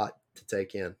a lot to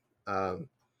take in.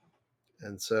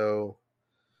 And so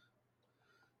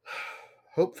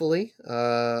hopefully,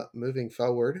 moving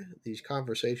forward, these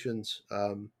conversations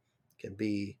can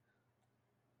be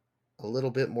a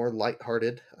little bit more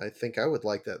lighthearted. I think I would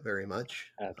like that very much.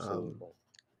 Absolutely.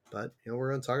 But we're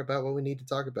going to talk about what we need to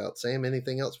talk about. Sam,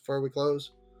 anything else before we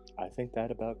close? I think that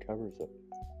about covers it.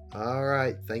 All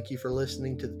right. Thank you for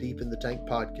listening to the Deep in the Tank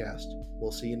podcast.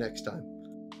 We'll see you next time.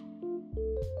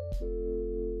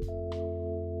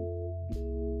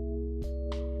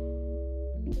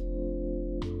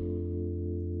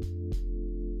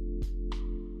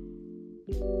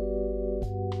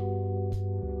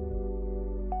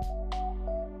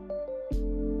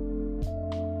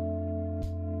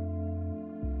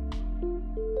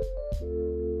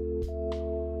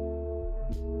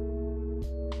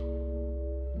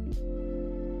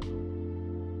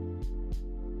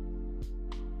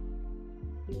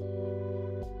 Thank you.